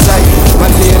by your side.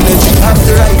 Man, the energy have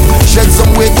to ride. Shed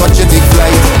some weight, watch you take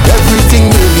flight.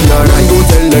 Everything will be alright. Go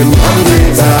tell them I'm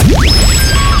great.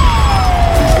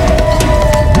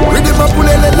 You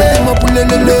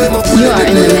are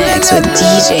in the mix with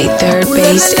DJ Third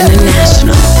Bass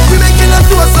International. We making a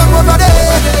tour song over there.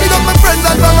 Big up my friends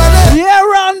and family. Yeah,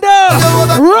 Rhonda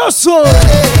Russell.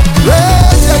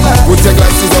 Put your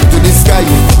glasses up to the sky.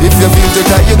 If you feel to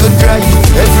cry, you could cry.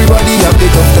 Everybody have a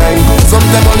tough time.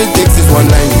 Sometimes all it takes is one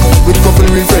line. With couple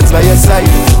real friends by your side.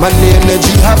 Man, the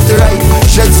energy have to ride.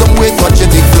 Shed some weight, watch you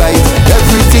take flight.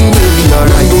 Everything will be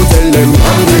alright. Go tell them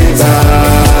I'm greater,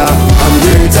 I'm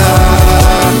greater,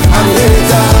 I'm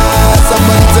greater.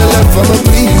 Somebody tell them for me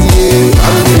please, yeah.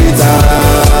 I'm greater,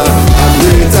 I'm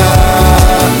greater,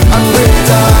 I'm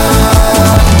greater.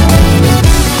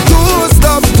 Don't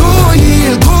stop, don't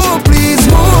heal, go please,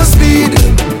 more speed.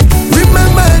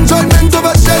 Remember enjoyment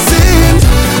over stressing.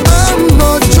 I'm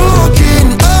not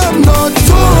joking, I'm not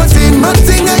toting.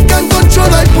 Nothing I can control,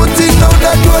 I put it now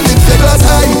that you're lift your glass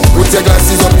high. Put your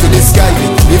glasses up to the sky.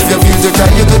 If you feel to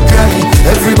cry, you could cry.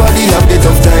 Everybody have a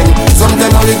tough time.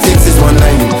 Sometimes all it takes is one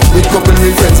line. With couple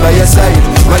real friends by your side.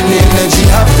 Man, the energy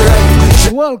have to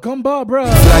ride. Welcome, Barbara.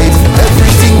 Flight,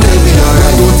 everything will be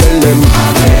alright. Go tell them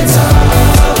I'm better,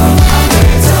 I'm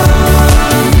better,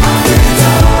 I'm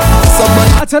better.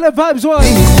 Somebody I tell the vibes what?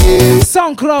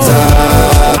 SoundCloud.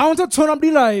 I want to turn up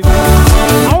the live.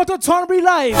 I want to turn up the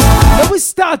live. Let me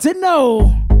start it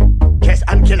now. Yes,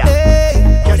 and killer.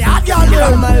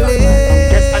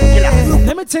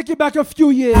 Let me take you back a few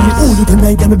years.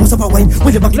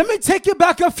 Let me take you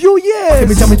back a few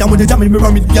years.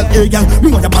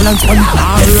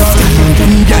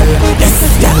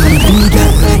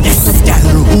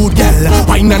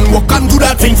 Wine and walk and do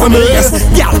that thing for me. Yes,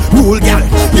 girl, roll, girl.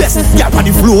 Yes, girl, on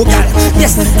the floor, girl.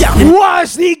 Yes, girl.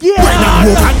 Watch the girl. Wine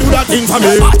and walk and do that thing for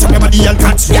me. Arch up your body and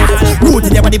catch, girl. Root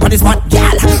in your body on the spot,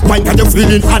 girl. Wine 'cause you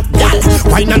feeling hot, girl.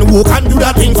 Wine and walk and do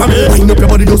that thing for me. Wine up your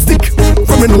body, just stick.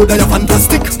 From me know that you're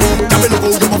fantastic. Girl, me look how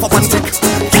you puff up and tick.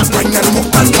 Girl, wine and walk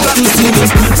and do that thing for me.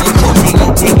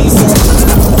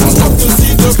 Love to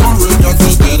see the Caribbean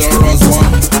together as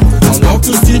one. I love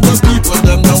to see the people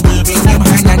them now waving them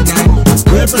hand and hand,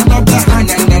 waving up their hand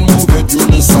and then move it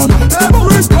unison.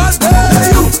 Everybody, hey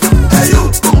you, hey you,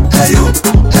 hey you,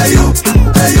 hey you,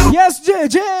 hey you. Yes,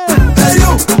 JJ. Hey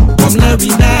you, come let me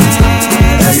dance.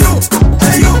 Hey you,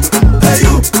 hey you, hey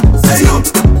you, hey you,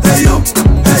 hey you,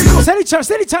 hey you. Steady chance,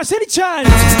 steady chance, steady chance.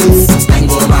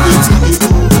 Engoma,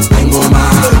 Engoma,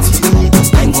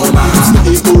 Engoma,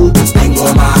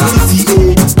 Engoma,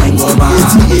 Engoma, Engoma,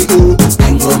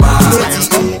 Engoma.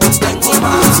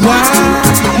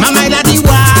 Mama daddy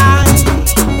why?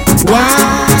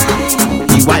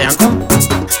 Why uncle?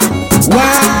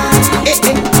 Why?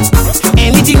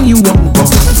 Anything you want,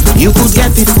 you could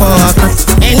get it for us.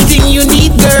 Anything you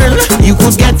need, girl, you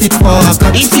could get it for us.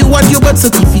 If you want your birth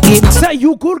certificate, say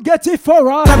you could get it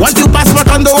for us. Want your passport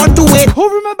on the one to wait. Who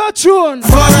remember June?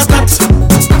 For a cut.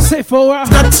 Say for a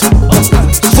cut.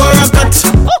 For a cut.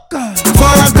 Okay. For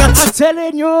a cut. I'm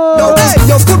telling you. Yo, hey,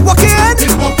 your foot walking,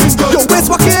 your waist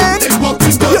walking,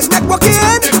 your neck walking.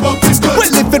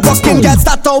 Well, if it walking, girl,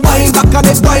 start to wind back on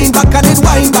it, wind back on it,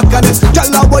 wind back on it. Girl,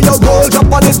 now when you roll,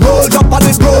 jump on it, roll, jump on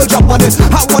it, roll, jump on it.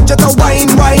 I want you to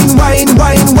wind back.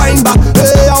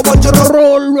 Hey, I want you to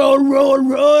roll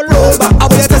back. I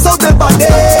want you to test out the body,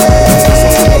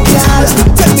 girl.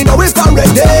 Tell me now if I'm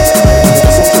ready, girl.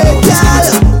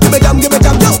 Give me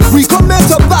jam, yo. We come here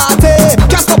to party,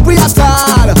 can't stop we at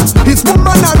all. It's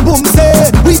woman and boom say,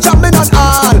 we jamming on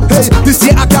all. Hey, this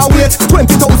year I can't wait,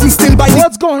 20,000 still by.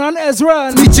 What's going on,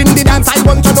 Ezra? Reaching the dance, I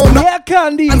want to know now. Yeah,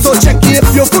 Candy. And so check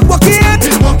if your foot walking,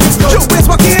 your waist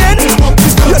walking,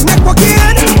 your neck walking.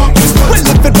 Well,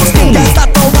 if it walking, girl, start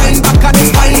to wind back on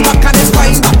it, wind back on it,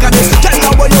 wind back on it. Tell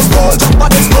now when you roll, jump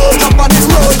on it, roll, jump on it,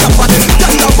 roll, jump on it.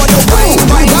 Tell now when you wind.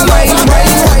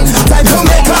 Time to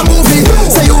make a movie,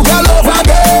 say you got over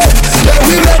there. Then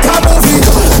we make a movie,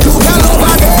 you got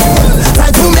over there.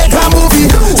 Time to make a movie,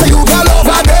 say you got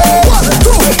over there. 1, 2,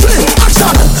 3,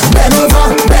 action. Bend over,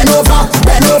 bend over,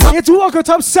 bend over. It's Walk It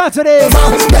Up Saturday.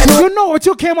 You know what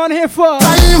you came on here for.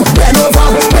 Bend over,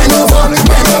 bend over,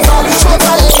 bend over.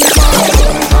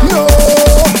 No,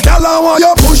 girl, I want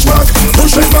you push back,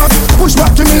 push it back, push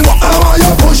back to me. I want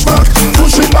you push back,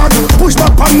 push it back, push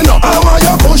back on me now. I want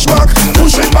you push back,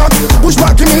 push it back, push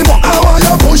back to me. I want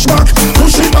you push back,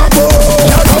 push it back. Oh,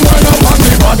 girl, come wind up on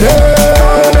me body.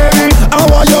 I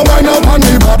want you wind up on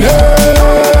me body.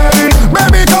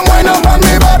 Baby, come wind up on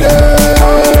me body.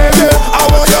 I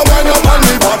want you wind up on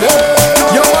me body.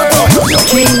 You want to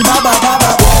King Baba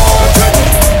Baba,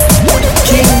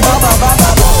 King Baba Baba.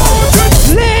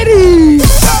 Ladies,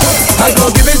 I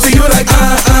go give it to you like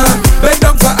bend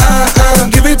down for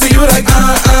give it to you like I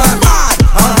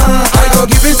go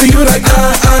give it to you like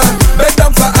bend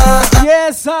down for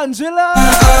yes, Angela.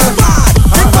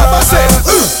 Big Papa say,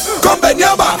 come bend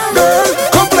your back, girl,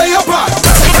 come play your part.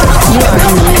 You are in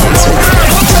the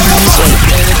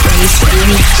mix with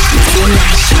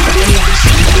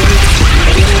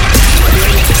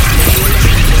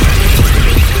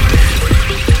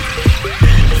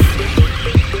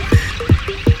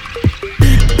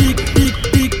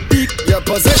your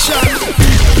position.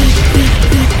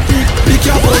 Pick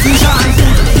your position.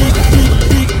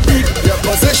 Your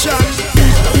position.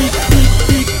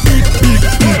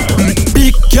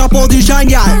 Pick your position,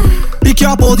 girl. Pick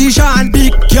your position.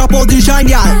 Pick your position,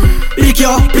 girl. Pick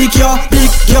your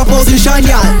position,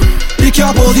 girl. Pick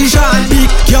your position.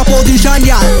 Pick your position,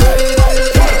 girl.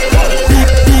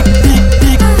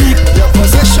 Your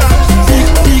position.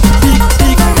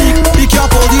 Pick your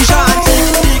position.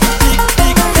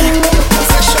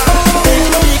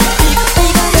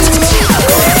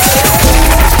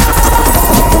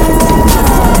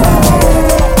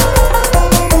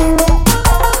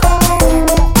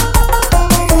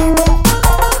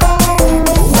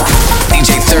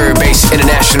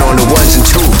 International on the ones and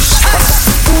twos.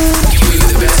 Give you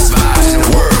the best vibes in the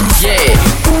world. Yeah.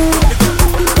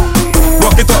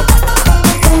 Walk it up.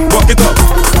 Walk it up.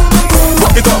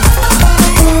 Walk it up.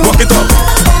 Walk it up.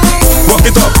 Walk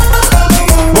it up.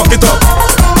 Walk it up.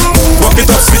 Walk it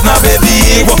up, sweet now,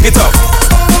 baby. Walk it up.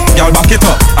 Y'all back it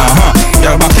up.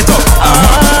 Y'all back it up.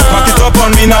 Back it up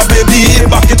on me now, baby.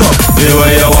 Back it up. The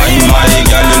way you wine, my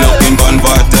girl, you looking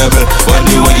comfortable. But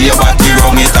the way you body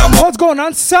wrong it up. What's going phone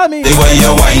and sell me. The way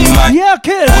you wine, man. Yeah,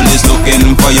 kid. Police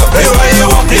looking for you. The way you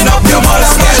walking up your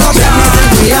basket.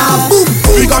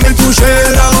 We coming to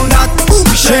shell down that.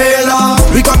 Sheila,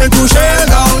 we coming to shell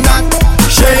down that.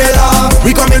 Sheila,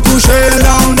 we coming to shell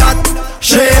down that.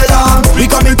 Sheila, we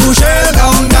coming to shell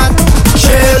down that.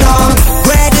 Sheila,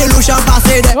 where the Lucia pass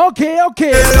it. Okay.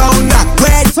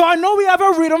 So I know we have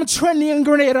a rhythm trendy in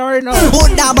Grenada right now.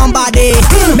 Put that bombardé.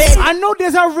 I know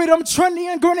there's a rhythm trendy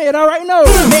in Grenada right now.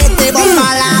 Make the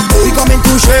bombala. We coming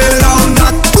to shell down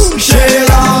that.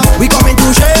 Sheila, we coming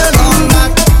to shell down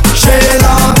that.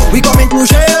 Sheila, we coming to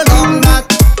shell down that.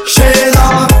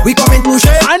 Sheila, we coming to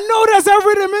shell. I know there's a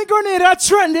rhythm in Grenada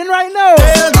trending right now.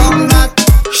 Shell down that.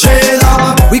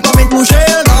 Sheila, we coming to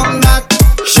shell down that.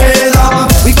 Sheila,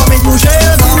 we coming to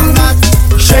shell down that.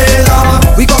 Sheila,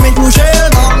 we coming to shell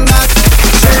down that.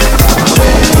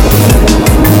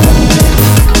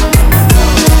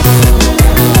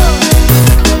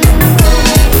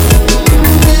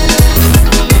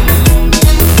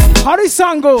 How this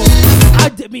song go? I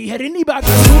dip me head in the bag,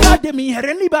 sugar dip me head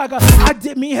in the bag. I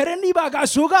dip me head in the bag,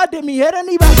 sugar dip me head in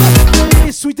the bag.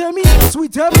 It's sweeter me,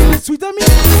 sweeter me, sweeter me.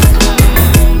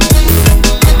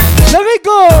 Let me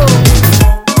go.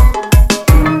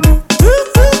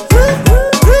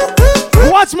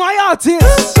 Watch my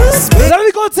artist. Let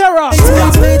me go, Terra. I dip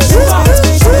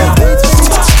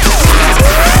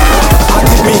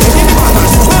me head in the bag,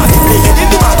 sugar dip me head in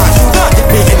the bag, sugar dip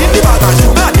me head in the bag,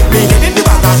 sugar dip me head in the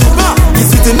bag, sugar. It's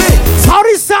sweet to me. How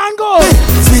this song go?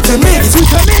 Sweet to me, sweet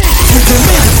to me, sweet to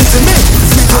me, sweet to me,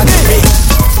 sweet to me.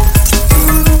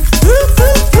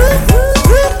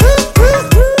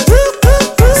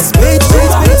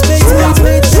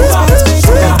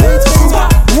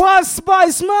 What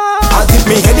spice, man? I dip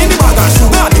me head in the bag of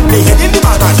sugar, dip me head in the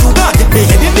bag of sugar, dip me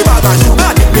head in the bag of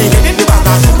sugar, dip me head in the bag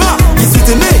of sugar. It's sweet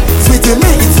to me, sweet to me,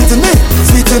 it's sweet to me,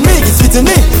 sweet to me, it's sweet to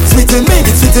me, sweet to me,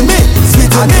 it's sweet to me, sweet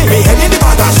to me. Dip me head in the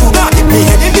bag of sugar, dip me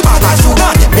head in the bag of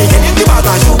sugar, dip me head in the bag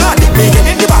of sugar, dip me head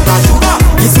in the bag of sugar.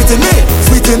 It's sweet to me,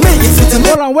 sweet to me, it's sweet to me.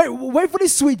 Hold on, wait for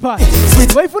this sweet part.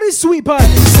 Wait for this sweet part.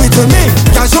 Sweet to me,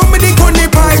 can show me the coney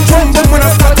pie, jump up when I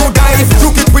start to dive.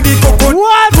 Look it with the coconut.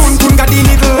 What? Tun got the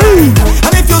needle.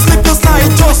 And if you slip, you slide,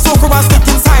 just so come and stick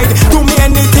inside. Do me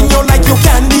anything you like, you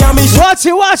can be a mission. Watch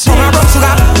it. Brown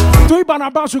sugar. 3 pound of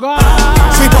brown sugar.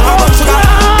 3 pound of brown sugar.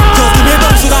 Just give me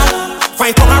brown sugar.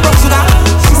 5 pound of brown sugar.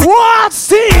 What?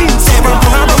 7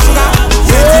 pound of brown sugar.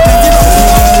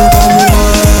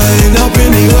 Wine up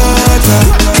in the water.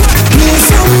 Play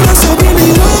some mess up in the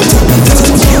water. Tell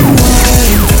them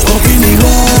wine up in the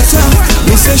water.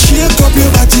 Me say shake up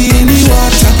your body in the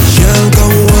water. Girl,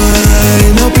 come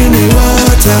wine up in the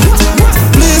water.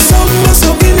 Play some mess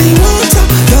up in the water.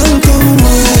 Girl, come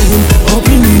wine up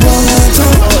in the water.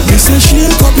 Me say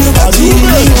shake up your body in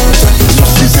the water.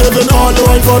 She saving all the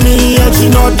wine for me and she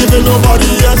not giving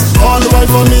nobody else. All the wine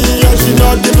for me and she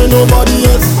not giving nobody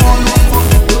else.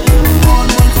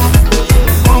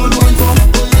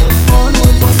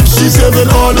 She saving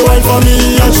all the wine for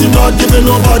me and she not giving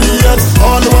nobody else.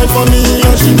 All the wine for me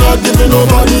and she not giving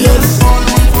nobody else.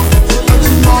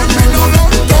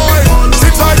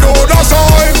 Since I know that's all,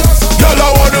 girl,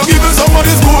 I wanna give you some of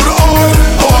this good oil.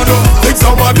 I wanna take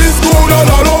some of this good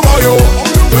all over you.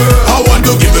 I want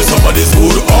to give you some of this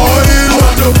good oil. I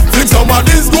want to flick some of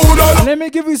this good oil. Let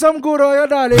me give you some good oil,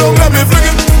 darling. Don't let me flick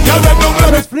it. Girl, don't let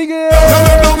me flick it.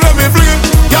 Girl, don't let me flick it.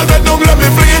 Girl, don't let me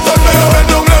flick it. Don't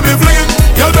let me flick it.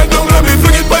 Girl, don't let me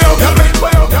flick it.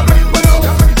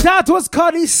 That was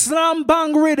called the slam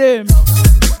bang rhythm.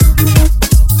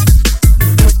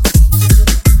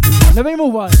 Let me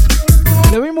move on.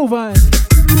 Let me move on.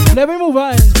 Let me move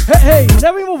on. Hey,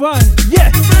 let me move on.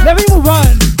 Yeah, let me move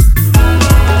on.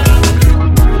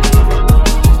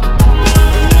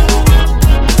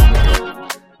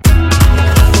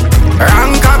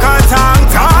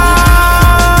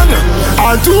 Rankakatang-tang.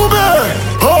 Altube.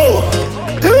 Oh.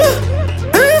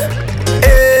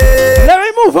 Let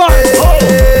me move on.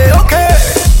 Okay.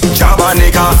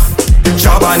 Jabanika,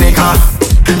 Jabanika,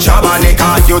 Jabanika,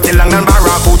 you tilang nan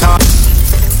barakuta.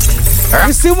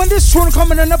 You see when this tune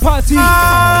coming in the party,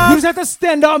 you just have to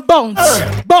stand up, bounce,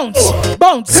 bounce,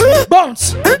 bounce,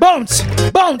 bounce, bounce,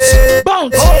 bounce, bounce,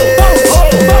 bounce.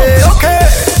 Okay.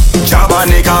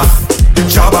 Jabanika,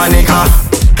 Jabanika,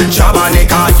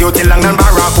 Jabanika, you tilang nan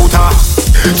barakuta.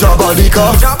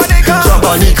 Jabanika, Jabanika,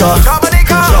 Jabanika,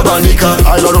 Jabanika, Jabanika, I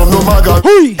don't know my God.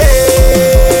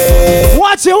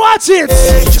 Watch it, watch it.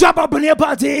 Jump up in your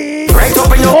party. Right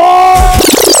up in your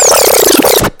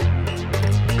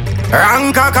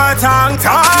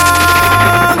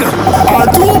Rankakatang-tang.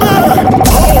 Altube.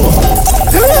 Oh.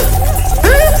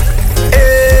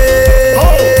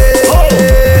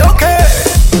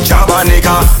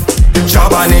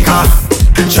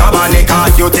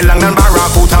 till long and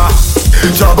barracuda.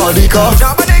 Jabanica,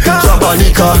 Jabanica,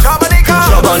 Jabanica, Jabanica,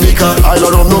 Jabanica. I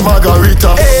don't know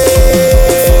Margarita.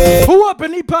 Who up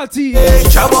in the party? Hey,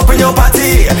 jump up in your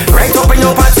party, right up in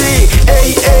your party.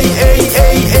 Hey, hey, hey,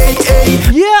 hey, hey, hey.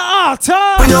 Yeah,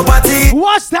 Arthur. In your party.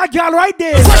 Watch that girl right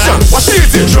there. Question, what she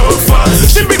is in drug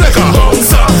fast? She big like a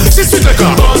bouncer, she sweet like a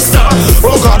monster.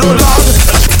 Oh God, oh Lord.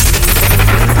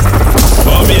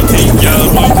 Oh me think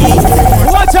y'all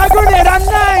watch a grenade at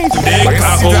night.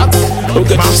 Look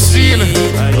at machine.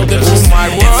 Look at my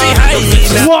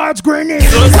word. Watch grenade.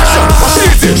 What she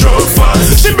is in drug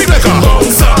fast? She big like a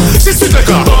bouncer, she sweet like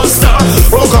a monster.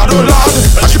 Oh God, oh Lord.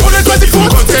 And she put in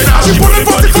 24 container. She put in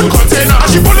 40 container.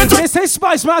 She put in. They say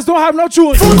Spice Mans don't have no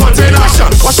tunes. Food container.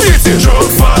 What she is in drug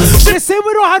fast? They say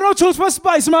we don't have no tunes for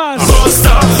Spice Mans.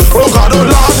 Monster. Oh God, oh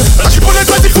Lord. And she put in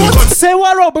 24 container. Say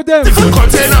what wrong with them? Food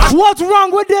container. What's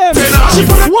wrong with them?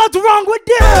 What's wrong with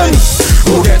them?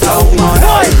 Who get a woman?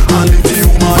 And leave the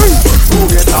woman. Who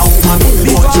get a woman?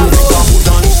 Who want you to put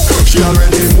on? She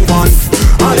already move on.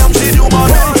 I am she the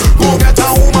woman. Go get a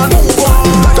woman, move on.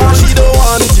 Cause she don't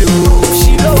want you.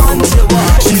 She don't want you.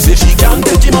 She say she can't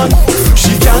take him on.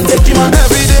 She can't take him on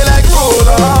every day like roll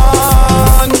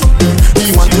on.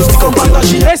 He want to stick up under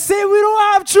she. They say we don't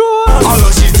have truth. All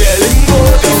of she telling go.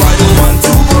 The right don't want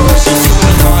to go. She feel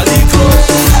like all the clothes.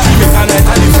 She make a night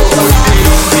and the floor. Every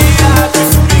day on the yard. To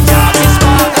the garbage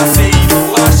bag. I say you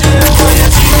know I share.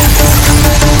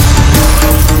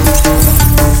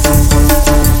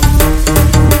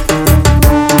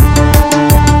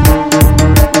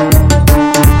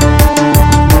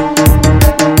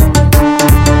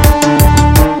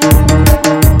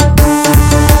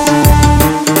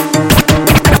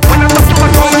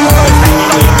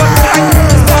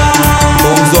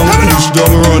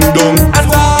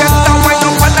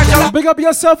 Big up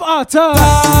yourself, Arthur.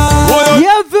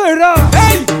 Yeah, Vera.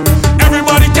 Hey,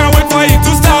 everybody can't wait for it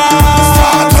to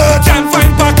start. Can't find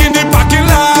park in the parking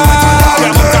lot.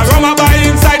 Yeah, but I run my buy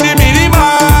inside the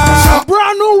minibar.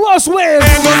 Brand new wash wave.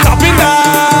 Ain't no stopping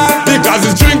that. Because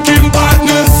it's drinking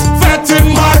badness,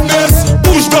 fetting madness,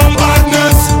 push down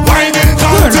badness, whining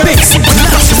contest.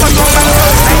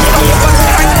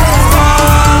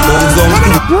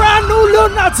 Brand new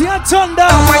Lunatic and Thunder.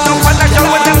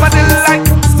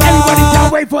 Everybody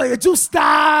can't wait for it to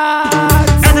start.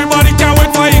 Everybody can't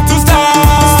wait for it to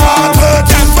start.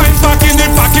 Can't find park in the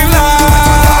parking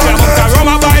lot. Yeah, but I run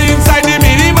my buy inside the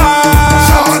minibar.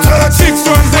 6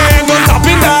 runs there ain't no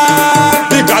stopping that.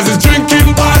 Because it's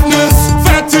drinking badness,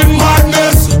 fetting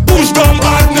madness, push down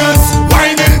badness,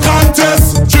 whining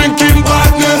contest. Drinking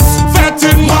badness,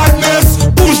 fetting madness,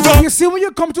 push down. You see when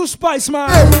you come to Spice Man,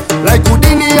 like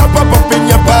Houdini, I pop up in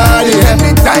your body.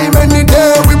 Anytime, any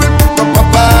day, we will pop up a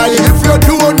party. If you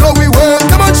don't know we will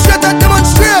demonstrate and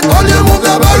demonstrate. All you move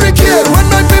the barricade. When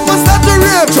my people start to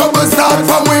rave, trouble start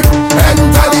from we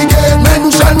enter the gate.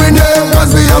 Mention we name,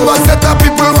 cause we have a set of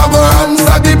people who have our hands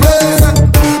at the place.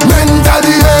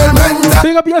 Mentally hell, mentally.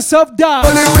 Big up yourself, dog.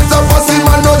 Only with a pussy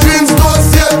man, no dreams, no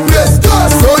safe place.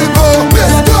 So it go,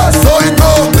 place. So it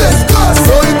go, place.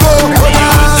 So it go,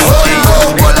 so it go,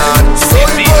 so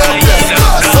it go,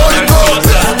 so it go,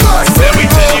 so it go. Let me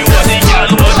tell you what the girl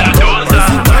was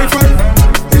a Wi-Fi,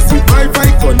 this is Wi-Fi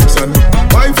connection.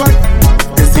 Wi-Fi,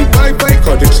 this is Wi-Fi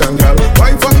connection, girl.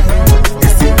 Wi-Fi,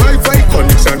 this is Wi-Fi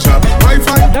connection, child.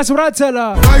 Wi-Fi. That's what I tell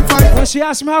her. Wi-Fi. When she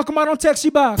asks me how come I don't text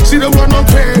you back. She don't want no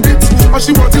credit. All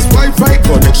she wants is Wi-Fi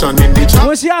connection in the chat.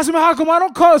 When she asks me how come I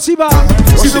don't call she back.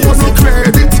 She don't want no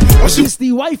credit. All she It's the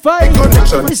Wi-Fi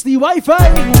connection. It's the Wi-Fi.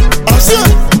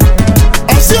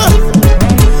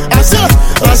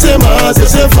 I say mas, I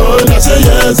say fun, I say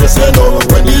yes, I say no.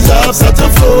 When the job start to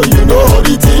flow, you know how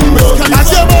the thing go. I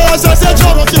say mas, I say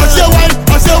jump, I say wine,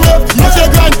 I say whip, I say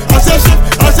grind, I say shift,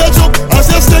 I say choke, I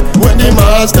say stick. When the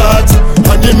mass starts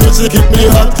and the music hit me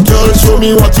hot, girl show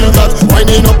me what you got.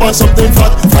 Winding up on something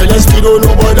fat, finance we don't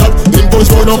know about that.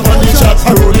 Impulse run up on the chat,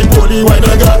 I roll the poly wine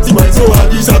I got. The wine so hard,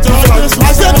 these are too fat.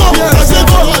 I say go, I say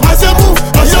go, I say move,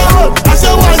 I say roll, I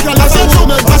say wine, I say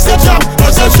choke, I say jump, I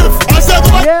say shift, I say go.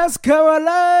 Yes,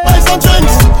 Caroline. Buy some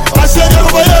drinks. I say get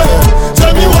over here.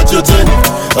 Tell me what you think.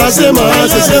 I say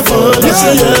mas, I say fun, I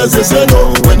say yes, I say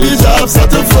no. When the job start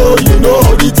to flow, you know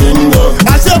how the thing go.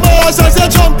 I say mas, I say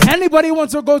jump. Anybody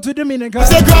wants to go to Dominican? I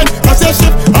say grind, I say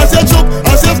shift, I say choke,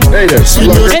 I say. Hey there,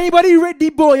 anybody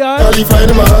ready boy? Qualify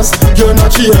the mass, you're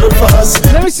not here fast.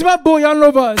 Let me see my boy and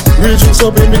lovers. Real drinks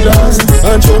up in the glass,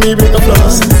 and show me bring a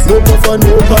flask. No puff and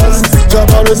no pass, job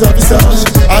always have a stash.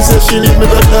 I say she leave me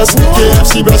breathless,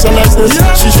 KFC breast and niceness.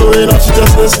 She showing off she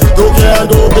testless, don't care and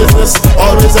no business.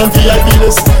 Always on VIP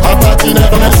list, a party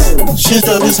never miss. She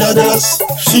tell me say yes,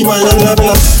 she might not have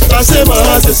us. I say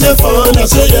mass, I say fun, I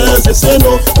say yes, I say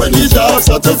no. When the jobs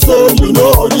start to flow, you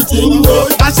know how the thing go.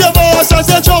 I say boss, I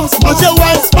say chunks, I say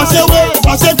whites, I say way,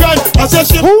 I say grind, I say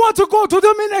shit. Who want to go to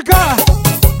Dominica?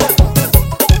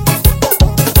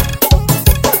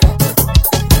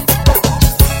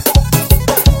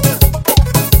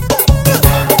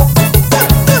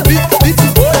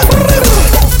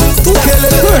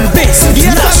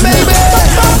 Yes, baby.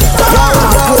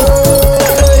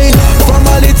 From a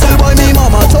little boy, me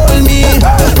mama told me,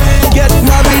 get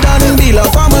married and build a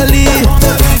family.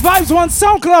 Vibes on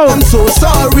SoundCloud. I'm so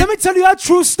sorry. Let me tell you a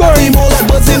true story. Most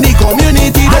buzz in the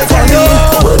community, they call me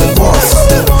Bird Boss.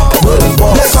 Bird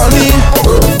Boss. They call me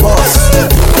Bird Boss.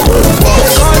 Bird Boss. They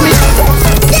call me.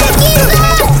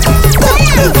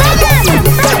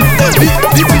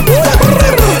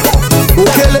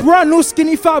 Run no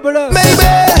skinny fabulous. Baby.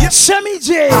 Shemmy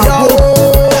J.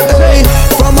 Hey,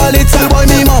 from a little boy,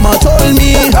 me mama told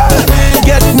me,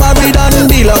 get married and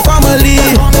build a family.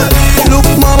 Look,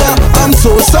 mama, I'm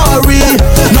so sorry.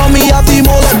 Now me have the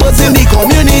most buzz in the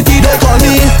community. They call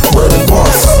me Bird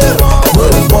Boss.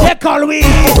 Bird Boss. They call me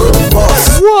Bird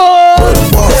Boss. Whoa. Bird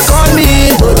Boss. They call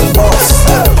me Bird Boss.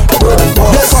 Bird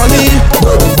Boss. They call me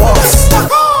Bird Boss.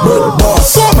 Bird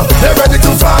Boss. They're ready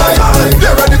to fly.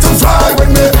 They're ready to fly with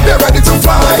me. They're ready to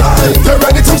fly. They're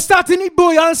ready to starting the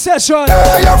boy on session.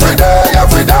 Every day we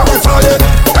flying.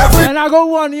 And I go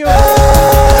warn you. I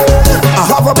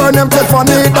have a burn them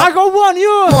Tiffany. I go warn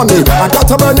you. Money. I got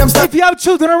to burn them stuff. If you have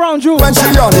children around you, when she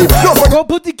on it, go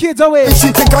put the kids away.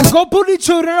 She think go put the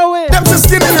children away. Them too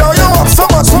skinny, you have so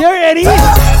much. You ready?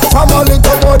 From a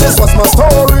little boy, this was my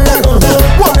story.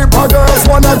 One of my girls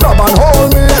wanna grab and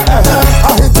hold me. I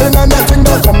hit in anything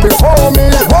that come before me.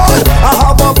 Boy, I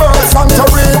have a bird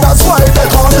sanctuary. That's why they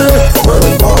call me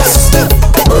Bird Boss.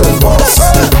 Bird Boss.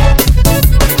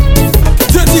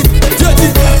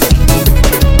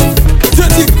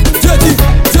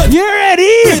 You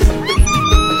ready?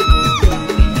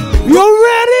 You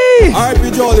ready? Alright, be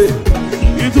jolly.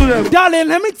 You do them. Darling,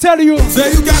 let me tell you.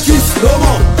 Say you got kiss, no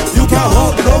more. You can't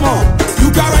hug, no more. You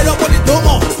can't ride up on it, no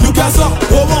more. You can't suck,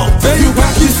 no more. Say you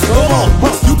got kiss, no more.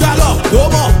 You can't love,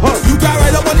 no more. You can't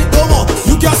ride up on it, no more.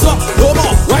 You can't suck, no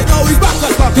more. Right now he's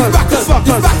backers, he's backers,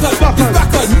 he's backers, he's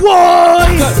backers. Why?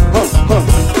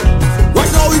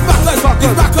 Right now he's backers, he's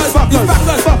backers, he's backers,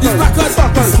 he's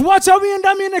backers. Watch how we in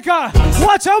Dominica.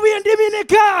 Watch how we in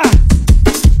Dominica.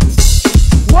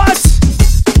 What?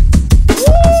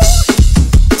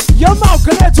 Your mouth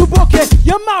can let to bucket.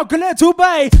 Your mouth can let to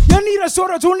buy. You need a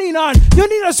soda to lean on. You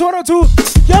need a soda to.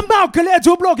 Your mouth can let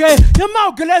to block it. Your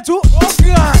mouth can let to. Oh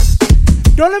God!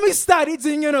 Don't let me start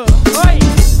eating, you know. Oi.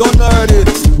 Don't hurt it.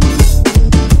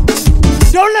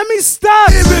 Don't let me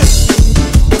start.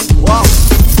 Wow.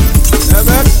 Yeah,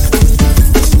 man.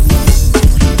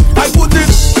 I put it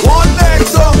one leg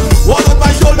down, one on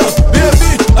my shoulder,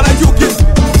 baby, and I juke it,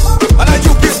 and I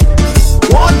juke it.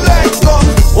 One leg down,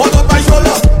 one on my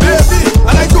shoulder, baby,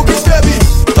 and I juke it, baby,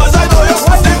 cause I know you're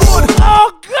pussy good. Oh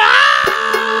God!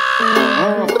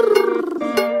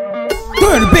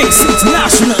 Bird Bass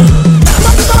International.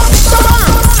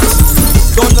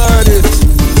 Don't hurt it.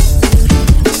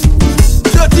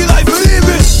 Dirty life, believe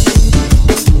it.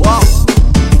 Wow.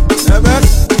 Yeah, man.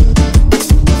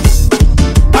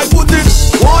 I put it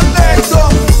one leg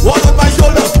down, one on my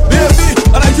shoulder, baby,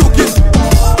 and I juke it,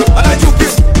 and I juke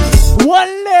it.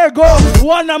 One leg up,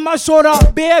 one on my shoulder,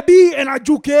 baby, and I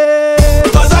juke it.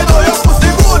 Cause I know you're pussy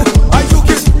good, I juke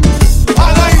it, and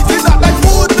I eat it like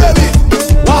food, baby.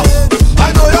 Wow,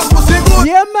 I know you're pussy good.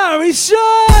 Yeah, Mary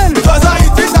Sean. Cause I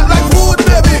eat it like food,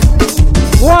 baby.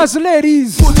 What's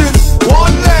ladies? Put it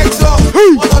one leg down,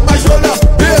 one on my shoulder,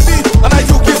 baby, and I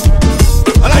juke it,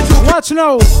 and I juke it. Watch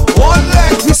now. One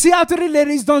leg. You see after the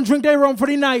ladies don't drink their rum for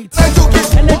the night, I juke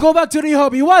it. and they go back to the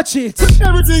hobby. Watch it.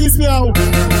 Everything is meow.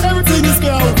 Everything is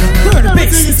meow. Bird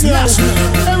Bass International.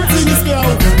 Everything is meow.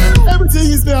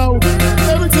 Everything is meow.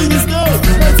 Everything is meow.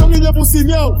 My tongue in your pussy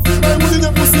meow. My wood in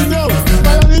your pussy meow. My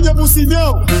hand in your pussy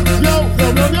meow. Meow,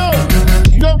 meow, meow, meow.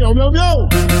 Meow, meow, meow, meow.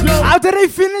 Meow. After they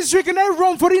finish drinking their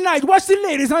rum for the night, watch the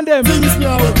ladies on them. Everything is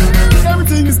meow.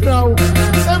 Everything is meow.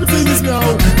 Everything is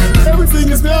meow. Everything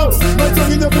is meow. My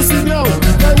tongue in your pussy meow.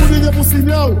 My wood in your pussy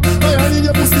meow. My hand in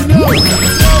your pussy meow. Meow,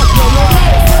 meow, meow, meow.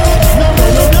 Meow,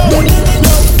 meow, meow,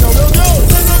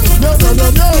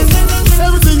 meow.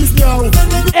 Everything is meow.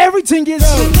 Everything is.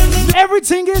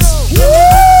 Everything is.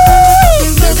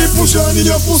 Baby, push on in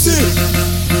your pussy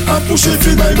and push it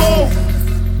in my mouth.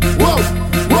 Wow,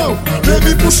 wow. Wow,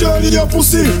 baby, push on in your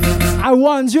pussy. I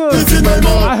want you. It's in my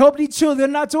mouth. I hope the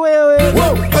children not away.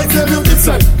 Wow, I tell you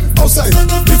inside, outside,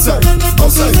 inside,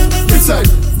 outside, inside,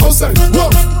 outside.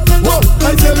 Wow, wow,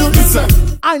 I tell you inside.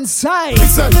 Inside.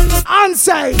 Inside.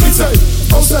 Inside. Inside.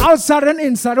 Outside. Outside and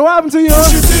inside. What happened to you?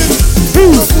 Push it in.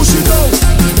 No push it down.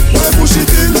 When I push it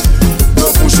in. No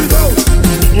push it down.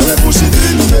 When I push it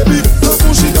in, baby. No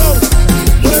push it down.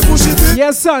 When I push it in.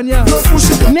 Yes, son, yeah. No push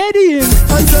it down. Nadine.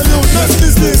 I tell you, that's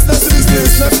business. That's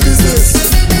business. That's business.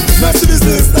 That's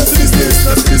business. That's business.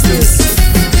 That's business.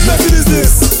 That's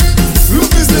business. Real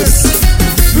business.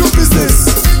 Real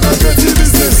business. That's dirty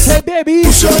business. Hey, baby.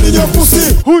 Push on in your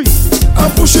pussy. Hui.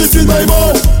 And push it in my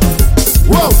mouth.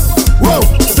 Wow, wow,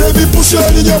 baby, push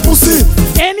it in your pussy.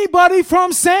 Anybody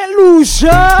from St.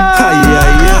 Lucia?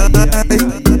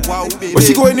 Wow, baby. Where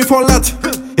she going in for that?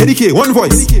 Eddie K, one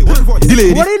voice.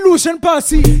 Delay. What is Lucian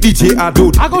Percy? DJ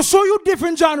Adult. I go show you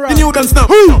different genre. The new dance now.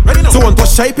 Ready now. So one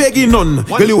touch shy peggy none.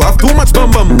 Girl, you have too much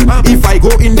bum bum. If I go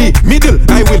in the middle,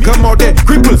 I will come out there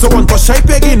cripple. So one touch shy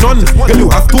peggy none. Girl, you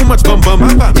have too much bum bum.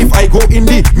 If I go in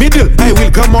the middle, I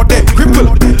will come out there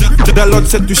cripple. The Lord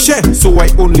said to share, so I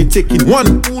only take in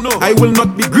one. I will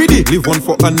not be greedy, leave one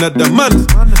for another man.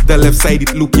 The left side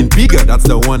it looking bigger, that's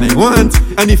the one I want.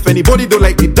 And if anybody don't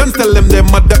like the dance, tell them their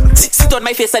mother. Sit on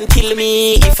my face and kill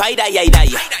me. If I die, I die.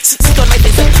 Sit on my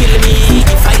face and kill me.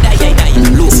 If I die, I die.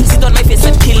 Sit on my face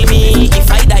and kill me.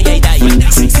 If I die, I die.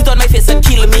 Sit on my face and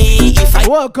kill me. If I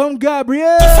welcome,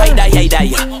 Gabriel. If I die, I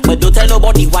die. But don't tell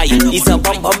nobody why. It's a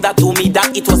bomb that told me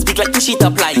that it was big like the sheet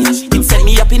apply. It sent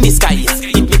me up in the sky.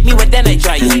 It make me wet then I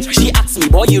dry. She asked me,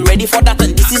 boy, you ready for that?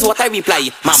 And this is what I reply.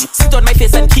 Mom, sit on my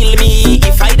face and kill me.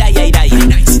 If I die, I die.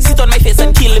 Sit on my face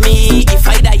and kill me. If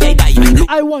I die, I die.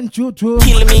 I want you to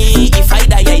kill me. If I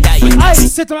die, I die. I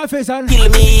sit on my face and kill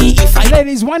me. If I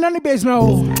ladies, wine on the bass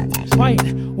now.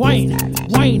 Wine, wine,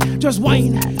 wine, just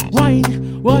wine,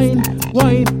 wine, wine,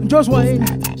 wine, just wine,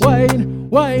 wine,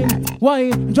 wine,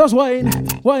 wine, just wine,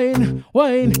 wine,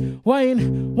 wine,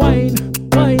 wine, wine, wine,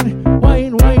 wine,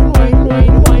 wine, wine, wine,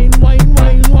 wine, wine,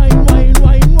 wine, wine, wine,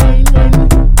 wine, wine, wine.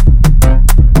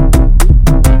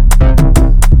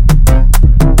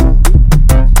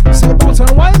 Say bounce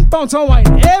and wine, bounce and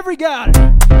wine, every girl.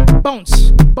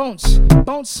 Bounce, bounce,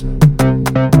 bounce,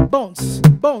 bounce,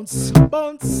 bounce,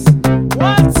 bounce.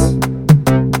 What?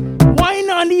 Wine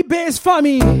on the bass for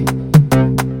me.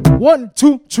 1,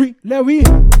 2, 3, let we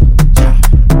jam,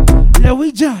 let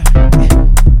we jam,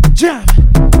 jam.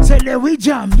 Say let we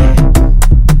jam, yeah.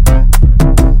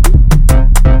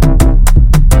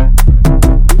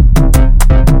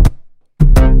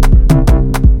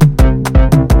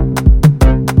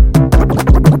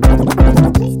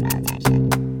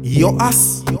 Your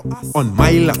ass on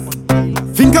my lap.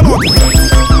 Think about it.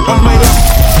 On my lap,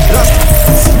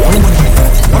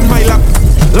 on my lap,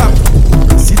 lap.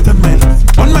 Sit on my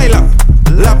lap. On my lap,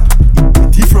 lap.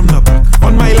 Tea from the back.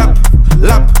 On my lap,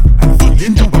 lap.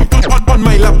 On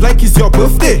my lap like it's your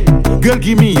birthday. Girl,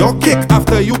 give me your cake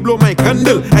after you blow my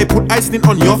candle. I put icing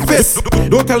on your face.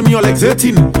 Don't tell me you're like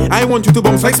 13. I want you to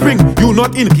bounce like spring. You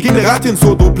not in kindergarten,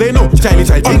 so don't play no childish.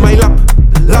 On my lap,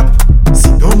 lap.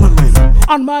 Sit down on my lap.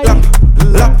 On my lap,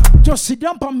 lap. Just sit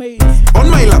down on me. On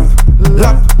my lap,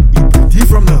 lap. Tea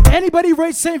from the. Anybody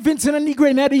rate St. Vincent and the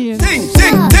Grenadines? Ding,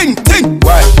 ding, ding, ding.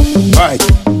 Why?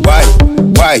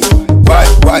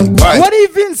 What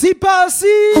if Vincy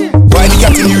Percy? Why the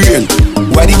cat in the rain?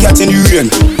 Why the cat in the rain?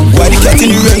 Why the cat in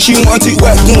the rain? She want it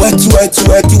wet, wet, wet,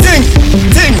 wet. Ding,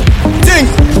 ding, ding,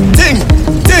 ding,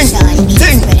 ding,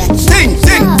 ding, ding,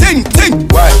 ding, ding, ding.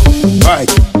 Why?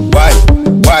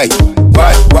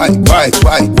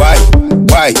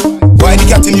 Why the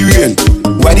cat in the rain?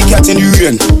 Why the cat in the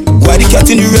rain? Why the cat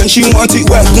in the rain? She want it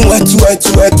wet, wet, wet,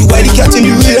 wet. Why the cat in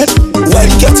the rain? Why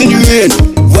the cat in the rain?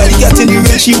 Why the cat in the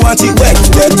rain? She want it wet,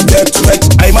 wet, wet, wet.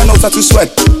 I'm an out to sweat,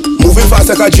 moving fast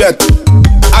like a jet.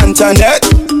 Antoinette,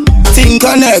 think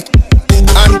connect.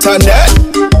 Antoinette,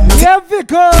 yeah,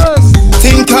 because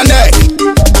think connect.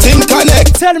 Think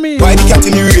connect. Tell me. Why the cat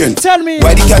in the rain? Tell me.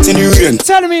 Why the cat in the rain?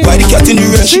 Tell me. Why the cat in the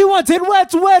rain? She wanted wet,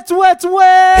 wet, wet, wet.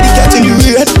 Why the cat in the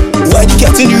rain? Why the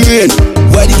cat in the rain?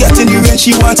 Why the cat in the rain?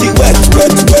 She want it wet, wet,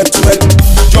 wet, wet.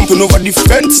 Jumping over the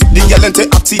fence, the girl into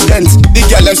accident. The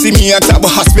girl them see me at the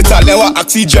hospital, they were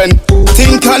oxygen.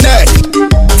 Think connect,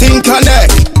 think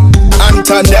connect.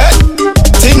 Antoinette,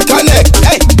 think connect.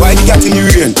 Hey, why the cat in the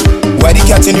rain? Why the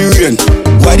cat in the rain?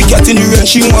 Why the cat in the rain?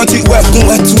 She want it wet,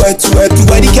 wet, wet, wet.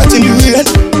 Why the cat in the rain?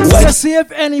 Why? Let's see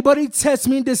if anybody tests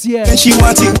me this year. And she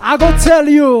want it. I go tell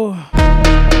you.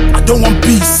 I don't want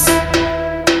peace.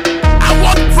 I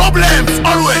want problems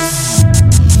always.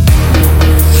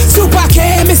 Super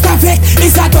K, Mr. Vic,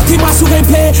 is that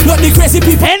Not the crazy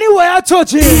people. Anywhere I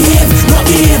touch it. Not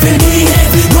behave.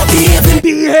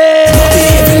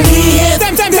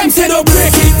 Them say don't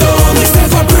break it down. Instead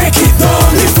for break it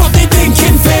down. Lift up the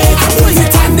thinking faith. I put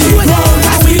it on the ground.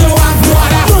 Cause we don't have no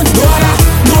other.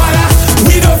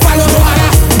 We don't follow no other.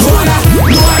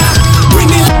 Bring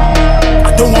it.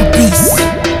 I don't want peace.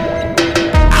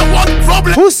 I want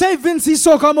problem. Who say Vinci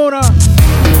Soca Mona?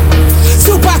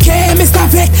 Super K, Mr.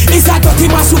 Vic, it's a dirty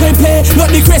mass who can play. Not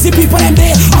the crazy people them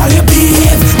there. All you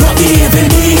behave, not behave.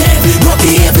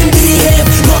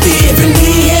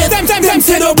 Them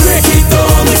say don't break it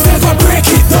down. Instead for break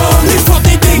it down. Lift up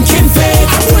the thinking faith.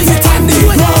 I put it on the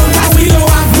ground. Cause we don't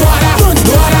have no other.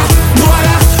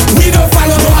 We don't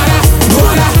follow no other.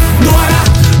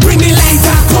 Bring the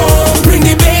lighter come, bring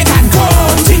the bacon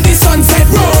come. Till the sunset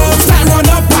road, stand run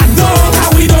up and down.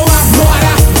 Cause we don't have no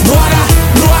other.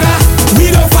 We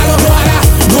don't follow no other.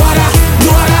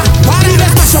 Why do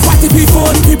they smash up party people?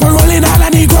 People rolling all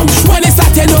on the ground. When they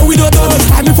start, you know we don't know.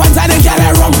 And the fans are they get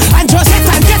it wrong. And just get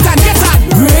on.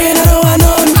 Rain, I don't want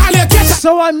none.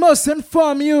 So I must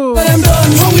inform you. But I'm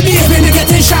done. When we behaving, they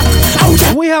getting shot.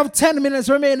 We have 10 minutes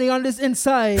remaining on this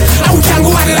inside. I can go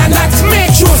harder than that.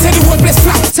 Make sure say the whole place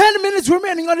flat. 10 minutes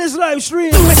remaining on this live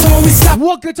stream. Do it so we stop.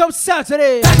 Walk it up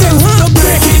Saturday. That they wanna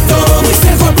break it down.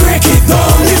 Instead for break it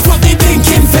down. Lift up the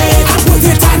thinking faith. I put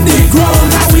it on the ground.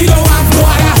 Cause we don't have no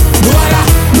other.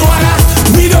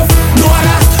 We don't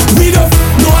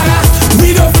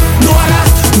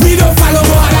follow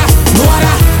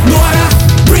no other.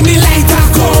 Bring the lighter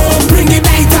come, bring the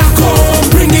lighter come,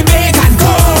 bring the bacon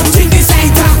come, till the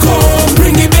lighter come,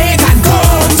 bring the bacon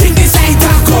come, till the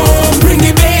lighter come, bring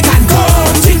the bacon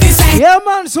come, till the lighter. Yeah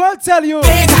man, so I'll tell you.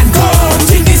 Bacon come,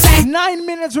 till the lighter. 9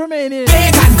 minutes remaining.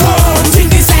 Bacon come, till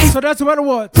the lighter. So that's about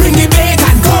what? Bring the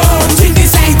bacon come, till the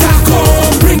lighter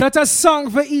come. That's a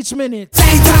song for each minute.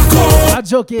 Lighter come, I'm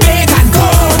joking. Bacon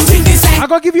come, till the lighter. I'm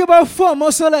gonna give you about 4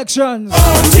 more selections.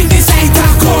 Till the lighter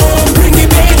come, bring the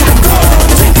bacon come,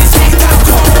 till the lighter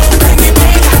come, bring the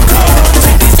bacon come,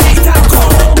 till the lighter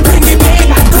come, bring the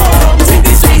bacon come, till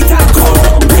the lighter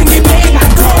come, bring the bacon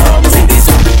come, till the.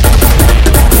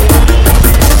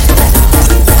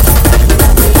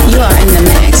 You are in the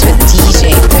mix with DJ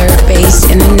Third Bass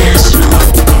International.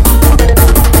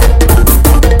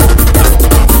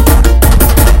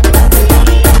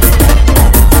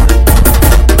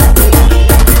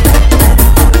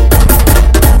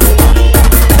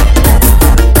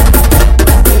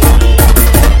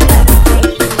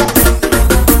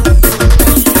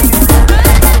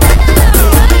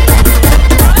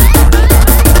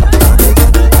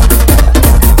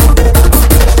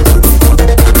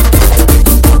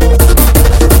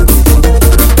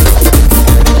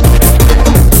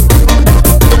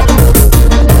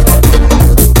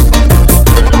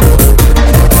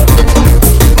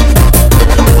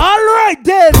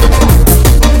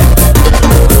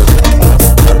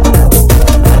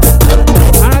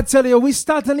 Tell you, we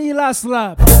starting the last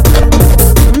lap.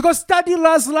 We gonna start the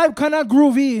last lap kinda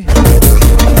groovy.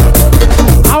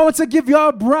 I want to give you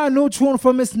a brand new tune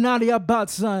from Miss Nadia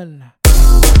Batson.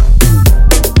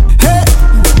 Hey.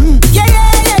 Yeah.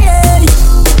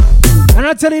 And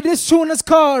I tell you, this tune is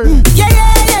called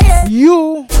Yeah.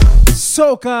 You,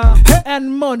 Soca,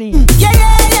 and Money. Yeah.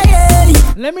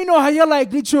 Let me know how you like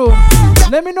the tune.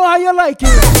 Let me know how you like it.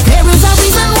 There is a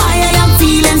reason why I am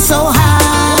feeling so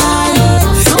high.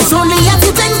 It's only a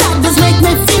few things that just make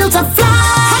me feel to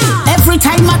fly. Every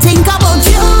time I think about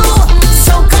you,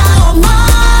 Soca or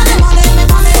money.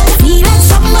 Feel like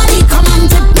somebody come and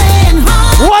to playing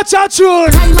hard. Watch out,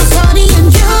 tune. Time I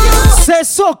studying you. Say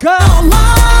Soca or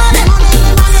money.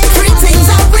 Three things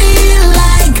I real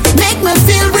like make me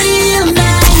feel real nice.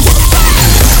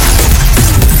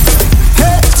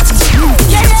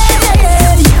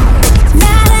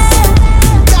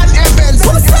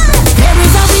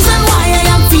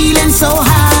 So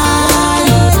high.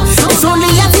 It's only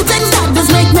a few things that just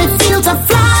make me feel to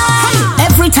fly.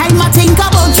 Every time I think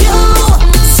about you,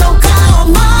 Soca or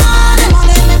money.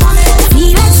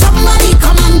 Feel like somebody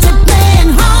come and to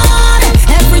playing hard.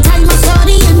 Every time I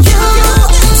study in you.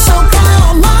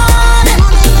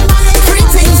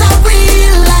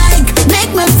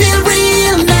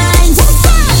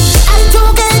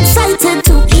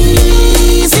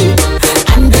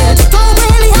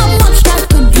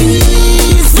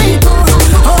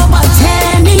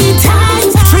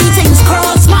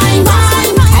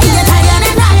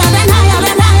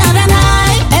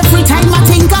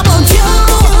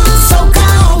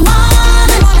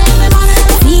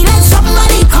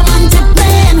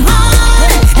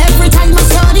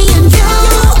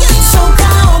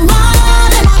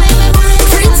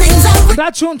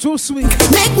 That tune too sweet.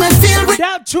 Make me feel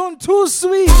that tune too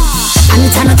sweet. And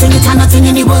it's nothing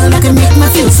in the world that can make me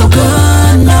feel so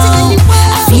good. No,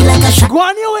 I feel like I should go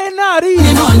on your way, Naughty.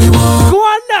 Go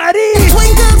on, Naughty.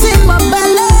 Twinkles in my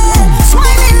belly,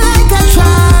 smiling like a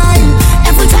child.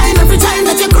 Every time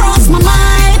that you cross my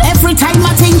mind, every time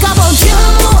I think about you,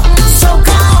 so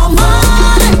come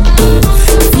on.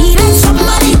 Feeling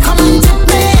somebody coming to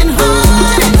play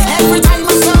hard. Every time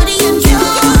I study and you,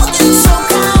 so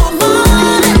come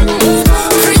on.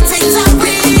 Three things I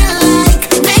really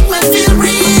like, make me feel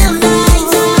real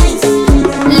nice.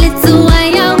 Little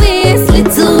wire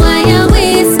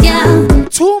waist, yeah.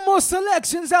 2 more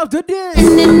selections out the day.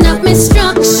 Ending up my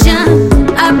structure,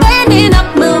 I'm bending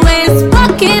up my waist,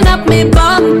 rocking up my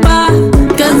bumper.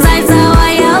 Cause I saw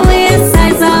wire waist,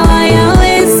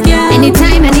 yeah.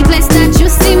 Anytime, any place that you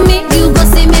see me, you go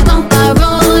see me bumper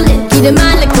rolling. Keep the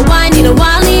man like the wine, you don't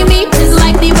want leave me. It's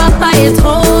like the bumper is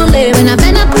holding. When I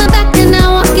bend up my back and I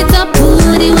walk it up,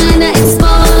 booty when I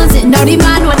expose it. Now the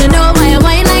man wanna know why I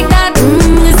whine like that.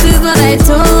 This is what I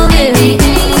told him.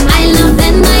 I love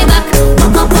bend my back,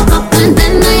 walk up and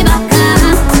bend my back.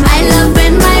 I love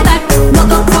bend my back,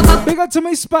 walk up. Big up to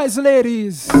my Spice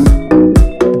ladies.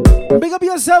 Big up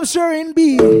yourself, Sharon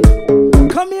B.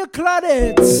 Come here,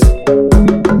 Claudette.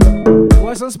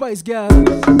 What's some Spice, girl?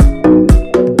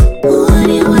 Who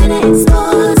do you wanna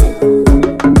expose it?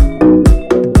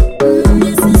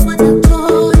 This is what I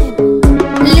told him.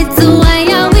 Little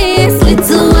wire waist,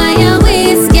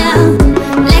 girl.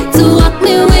 Like to up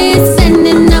my waist,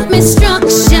 bending up my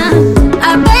structure.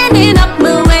 I'm bending up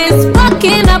my waist,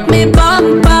 rocking up my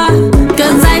bumper.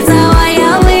 Cause I saw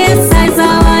wire waist,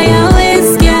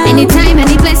 yeah. Anytime,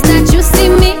 any place that you see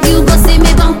me, you go see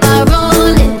me bumper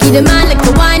rolling. Keep the man like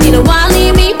the wine, you don't want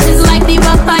leave me. It's like the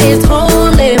bumper is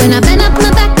holding. When I bend up my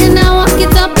back and I walk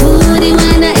it up, booty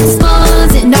when I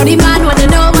expose it. Now the man wanna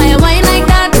know why I whine like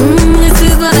that. This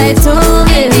is what I told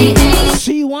him.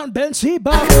 She want bend, she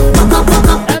back,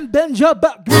 and bend your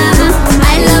back.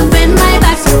 I love bend my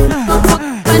back,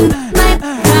 bend my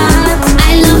back.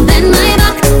 I love bend my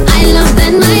back, I love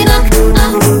bend my back.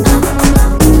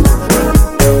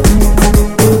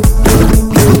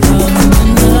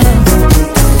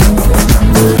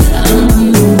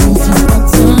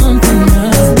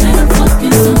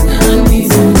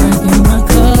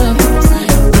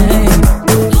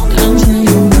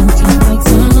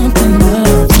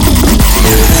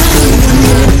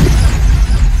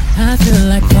 I feel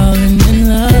like falling in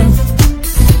love.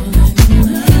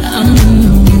 I'm in the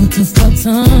mood to fuck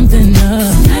something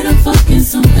up. Tonight I'm fucking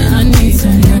something. I need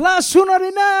some. Last tune of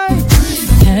the night.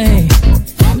 Hey,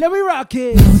 let me rock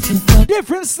it.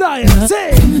 Different style.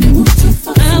 Say. I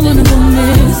wanna go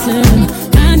missing.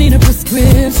 I need a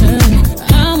prescription.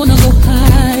 I wanna go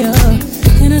higher.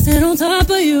 Can I sit on top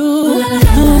of you?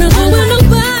 I wanna go where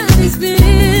nobody's been.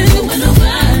 Have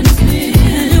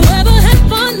you ever had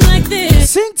fun like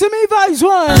this? Sing to me, Vibes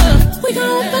One. We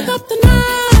gon' fuck up the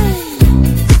night.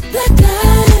 Black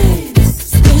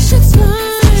lights, spaceships fly.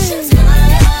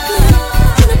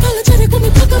 Unapologetic when we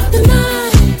fuck up the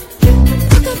night.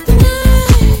 Fuck up the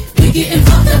night. We getting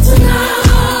fucked up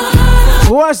tonight.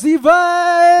 What's the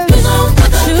vibe? We gon'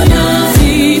 fuck up the night.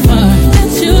 See far,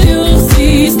 let you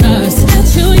see stars,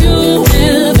 let you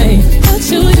elevate, let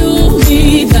you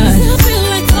meet God. I feel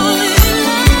like falling in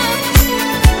love.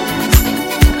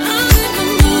 I'm in the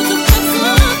mood to fuck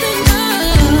something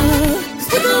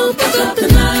up. We gon' fuck up the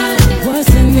night. What's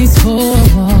in these 4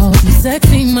 walls? You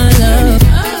sexy, my love.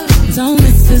 Don't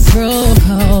miss this roll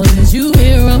call. Did you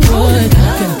hear a word?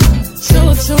 Show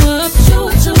up, show up, show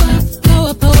up, show up. Go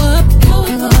up, go up, go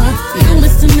up. You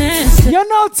Mr. Nasty. You're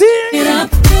naughty. Get up,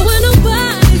 there where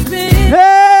nobody's been.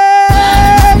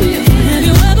 Hey! Have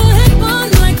you ever had fun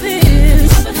like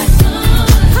this? I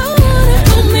wanna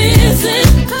go missing.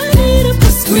 I need a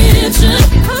prescription.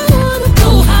 I wanna go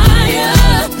higher.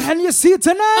 And you see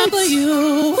tonight? But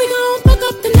you, we gon' fuck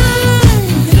up the night.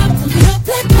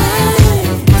 Black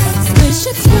lights,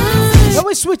 spaceships fly. Let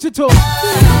me switch it to.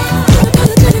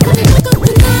 Unapologetic when we fuck up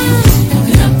the night.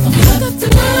 Fuck up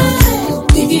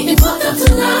tonight. We getting fucked up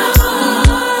tonight.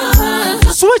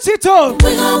 Switch it up.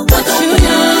 We gon' fuck up the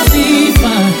night. See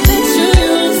far, let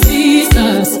you see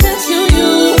stars, let you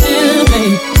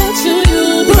elevate, let you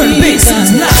Bass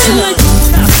International.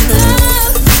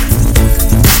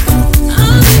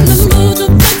 I'm in the mood to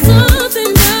fuck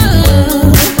something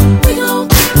up. We gon'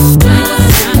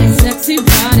 sexy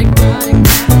body.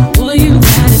 Boy, you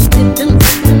got it, hit them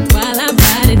while I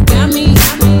ride it. Got me.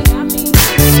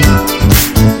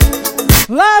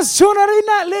 Last tune of the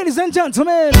night, ladies and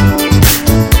gentlemen.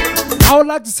 I would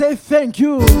like to say thank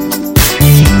you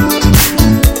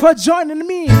for joining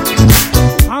me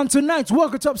on tonight's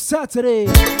Work It Up Saturday.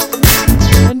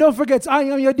 And don't forget, I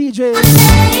am your DJ,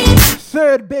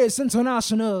 Third Base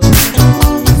International. I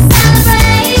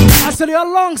said you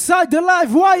alongside the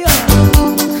live wire.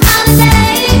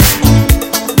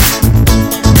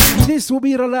 This will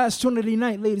be the last tune of the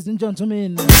night, ladies and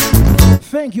gentlemen.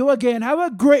 Thank you again. Have a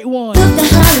great one. Took the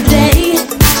holiday.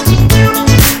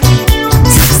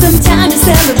 Took some time to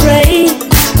celebrate.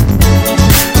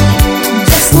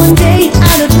 Just one day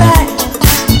out of life.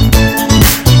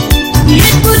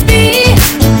 It would be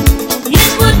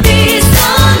so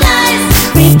nice.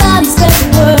 Everybody spread the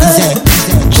word.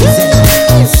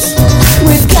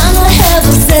 We're gonna have a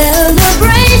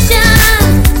celebration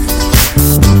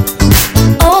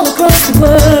all across the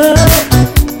world,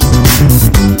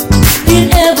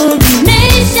 in every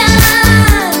nation.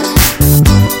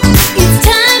 It's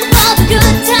time for the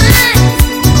good times.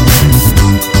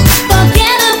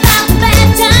 Forget about the bad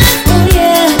times. Oh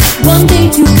yeah, one day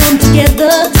to come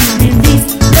together to release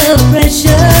the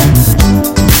pressure.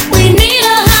 We need a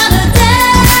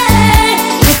holiday.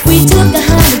 If we took a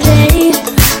holiday,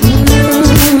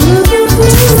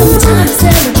 some time to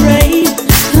celebrate.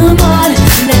 Come on,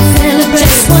 let's celebrate.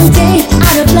 Just one day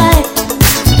out of life.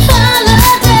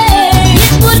 Holiday.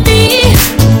 It would be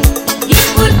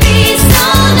so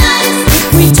nice if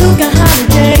we took a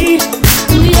holiday.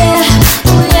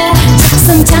 Oh yeah. Took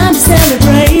some time to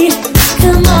celebrate.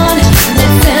 Come on,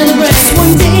 let's celebrate. Just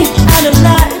one day out of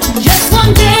life. Just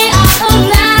one day out of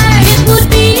life. It would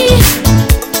be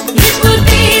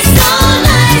so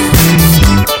nice.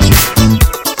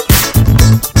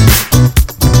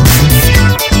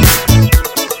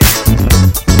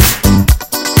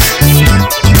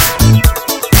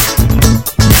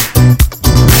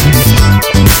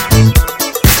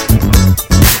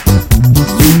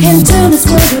 You can turn this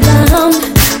world around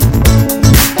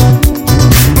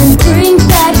and bring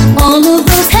back all of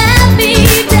those happy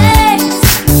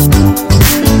days.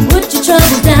 Put your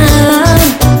trouble down.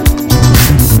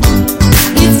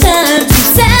 It's time to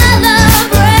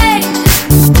celebrate.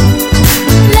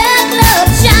 Let love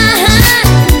shine,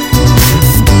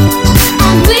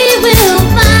 and we will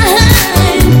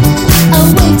find a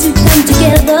way to come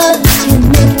together and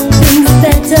make things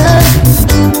better.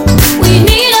 We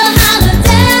need a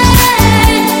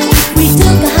holiday. We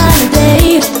took a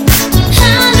holiday.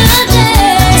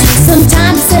 Some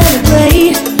time to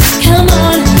celebrate. Come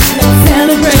on, let's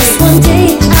celebrate. Just one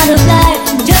day out of life.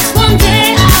 Just one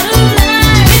day out of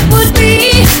life. It would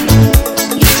be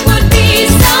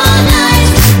so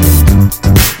nice.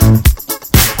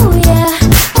 Oh yeah.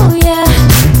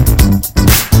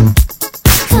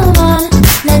 Come on,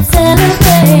 let's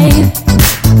celebrate.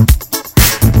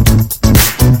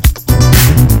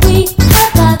 We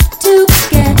have got to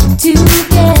get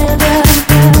together.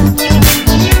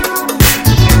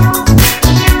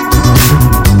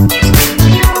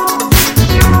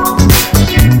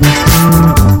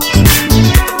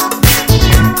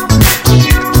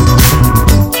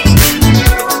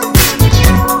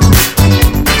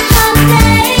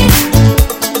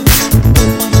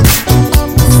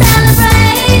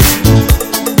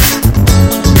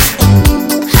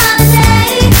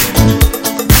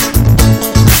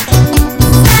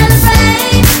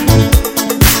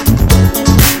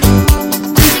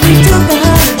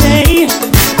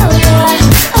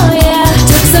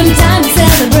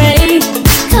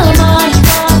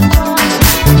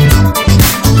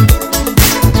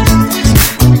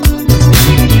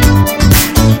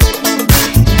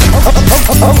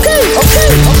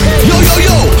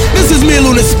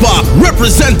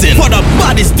 Representing for the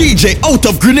baddest DJ out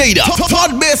of Grenada,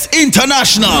 Third Base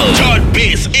International. Third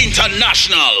Base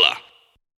International.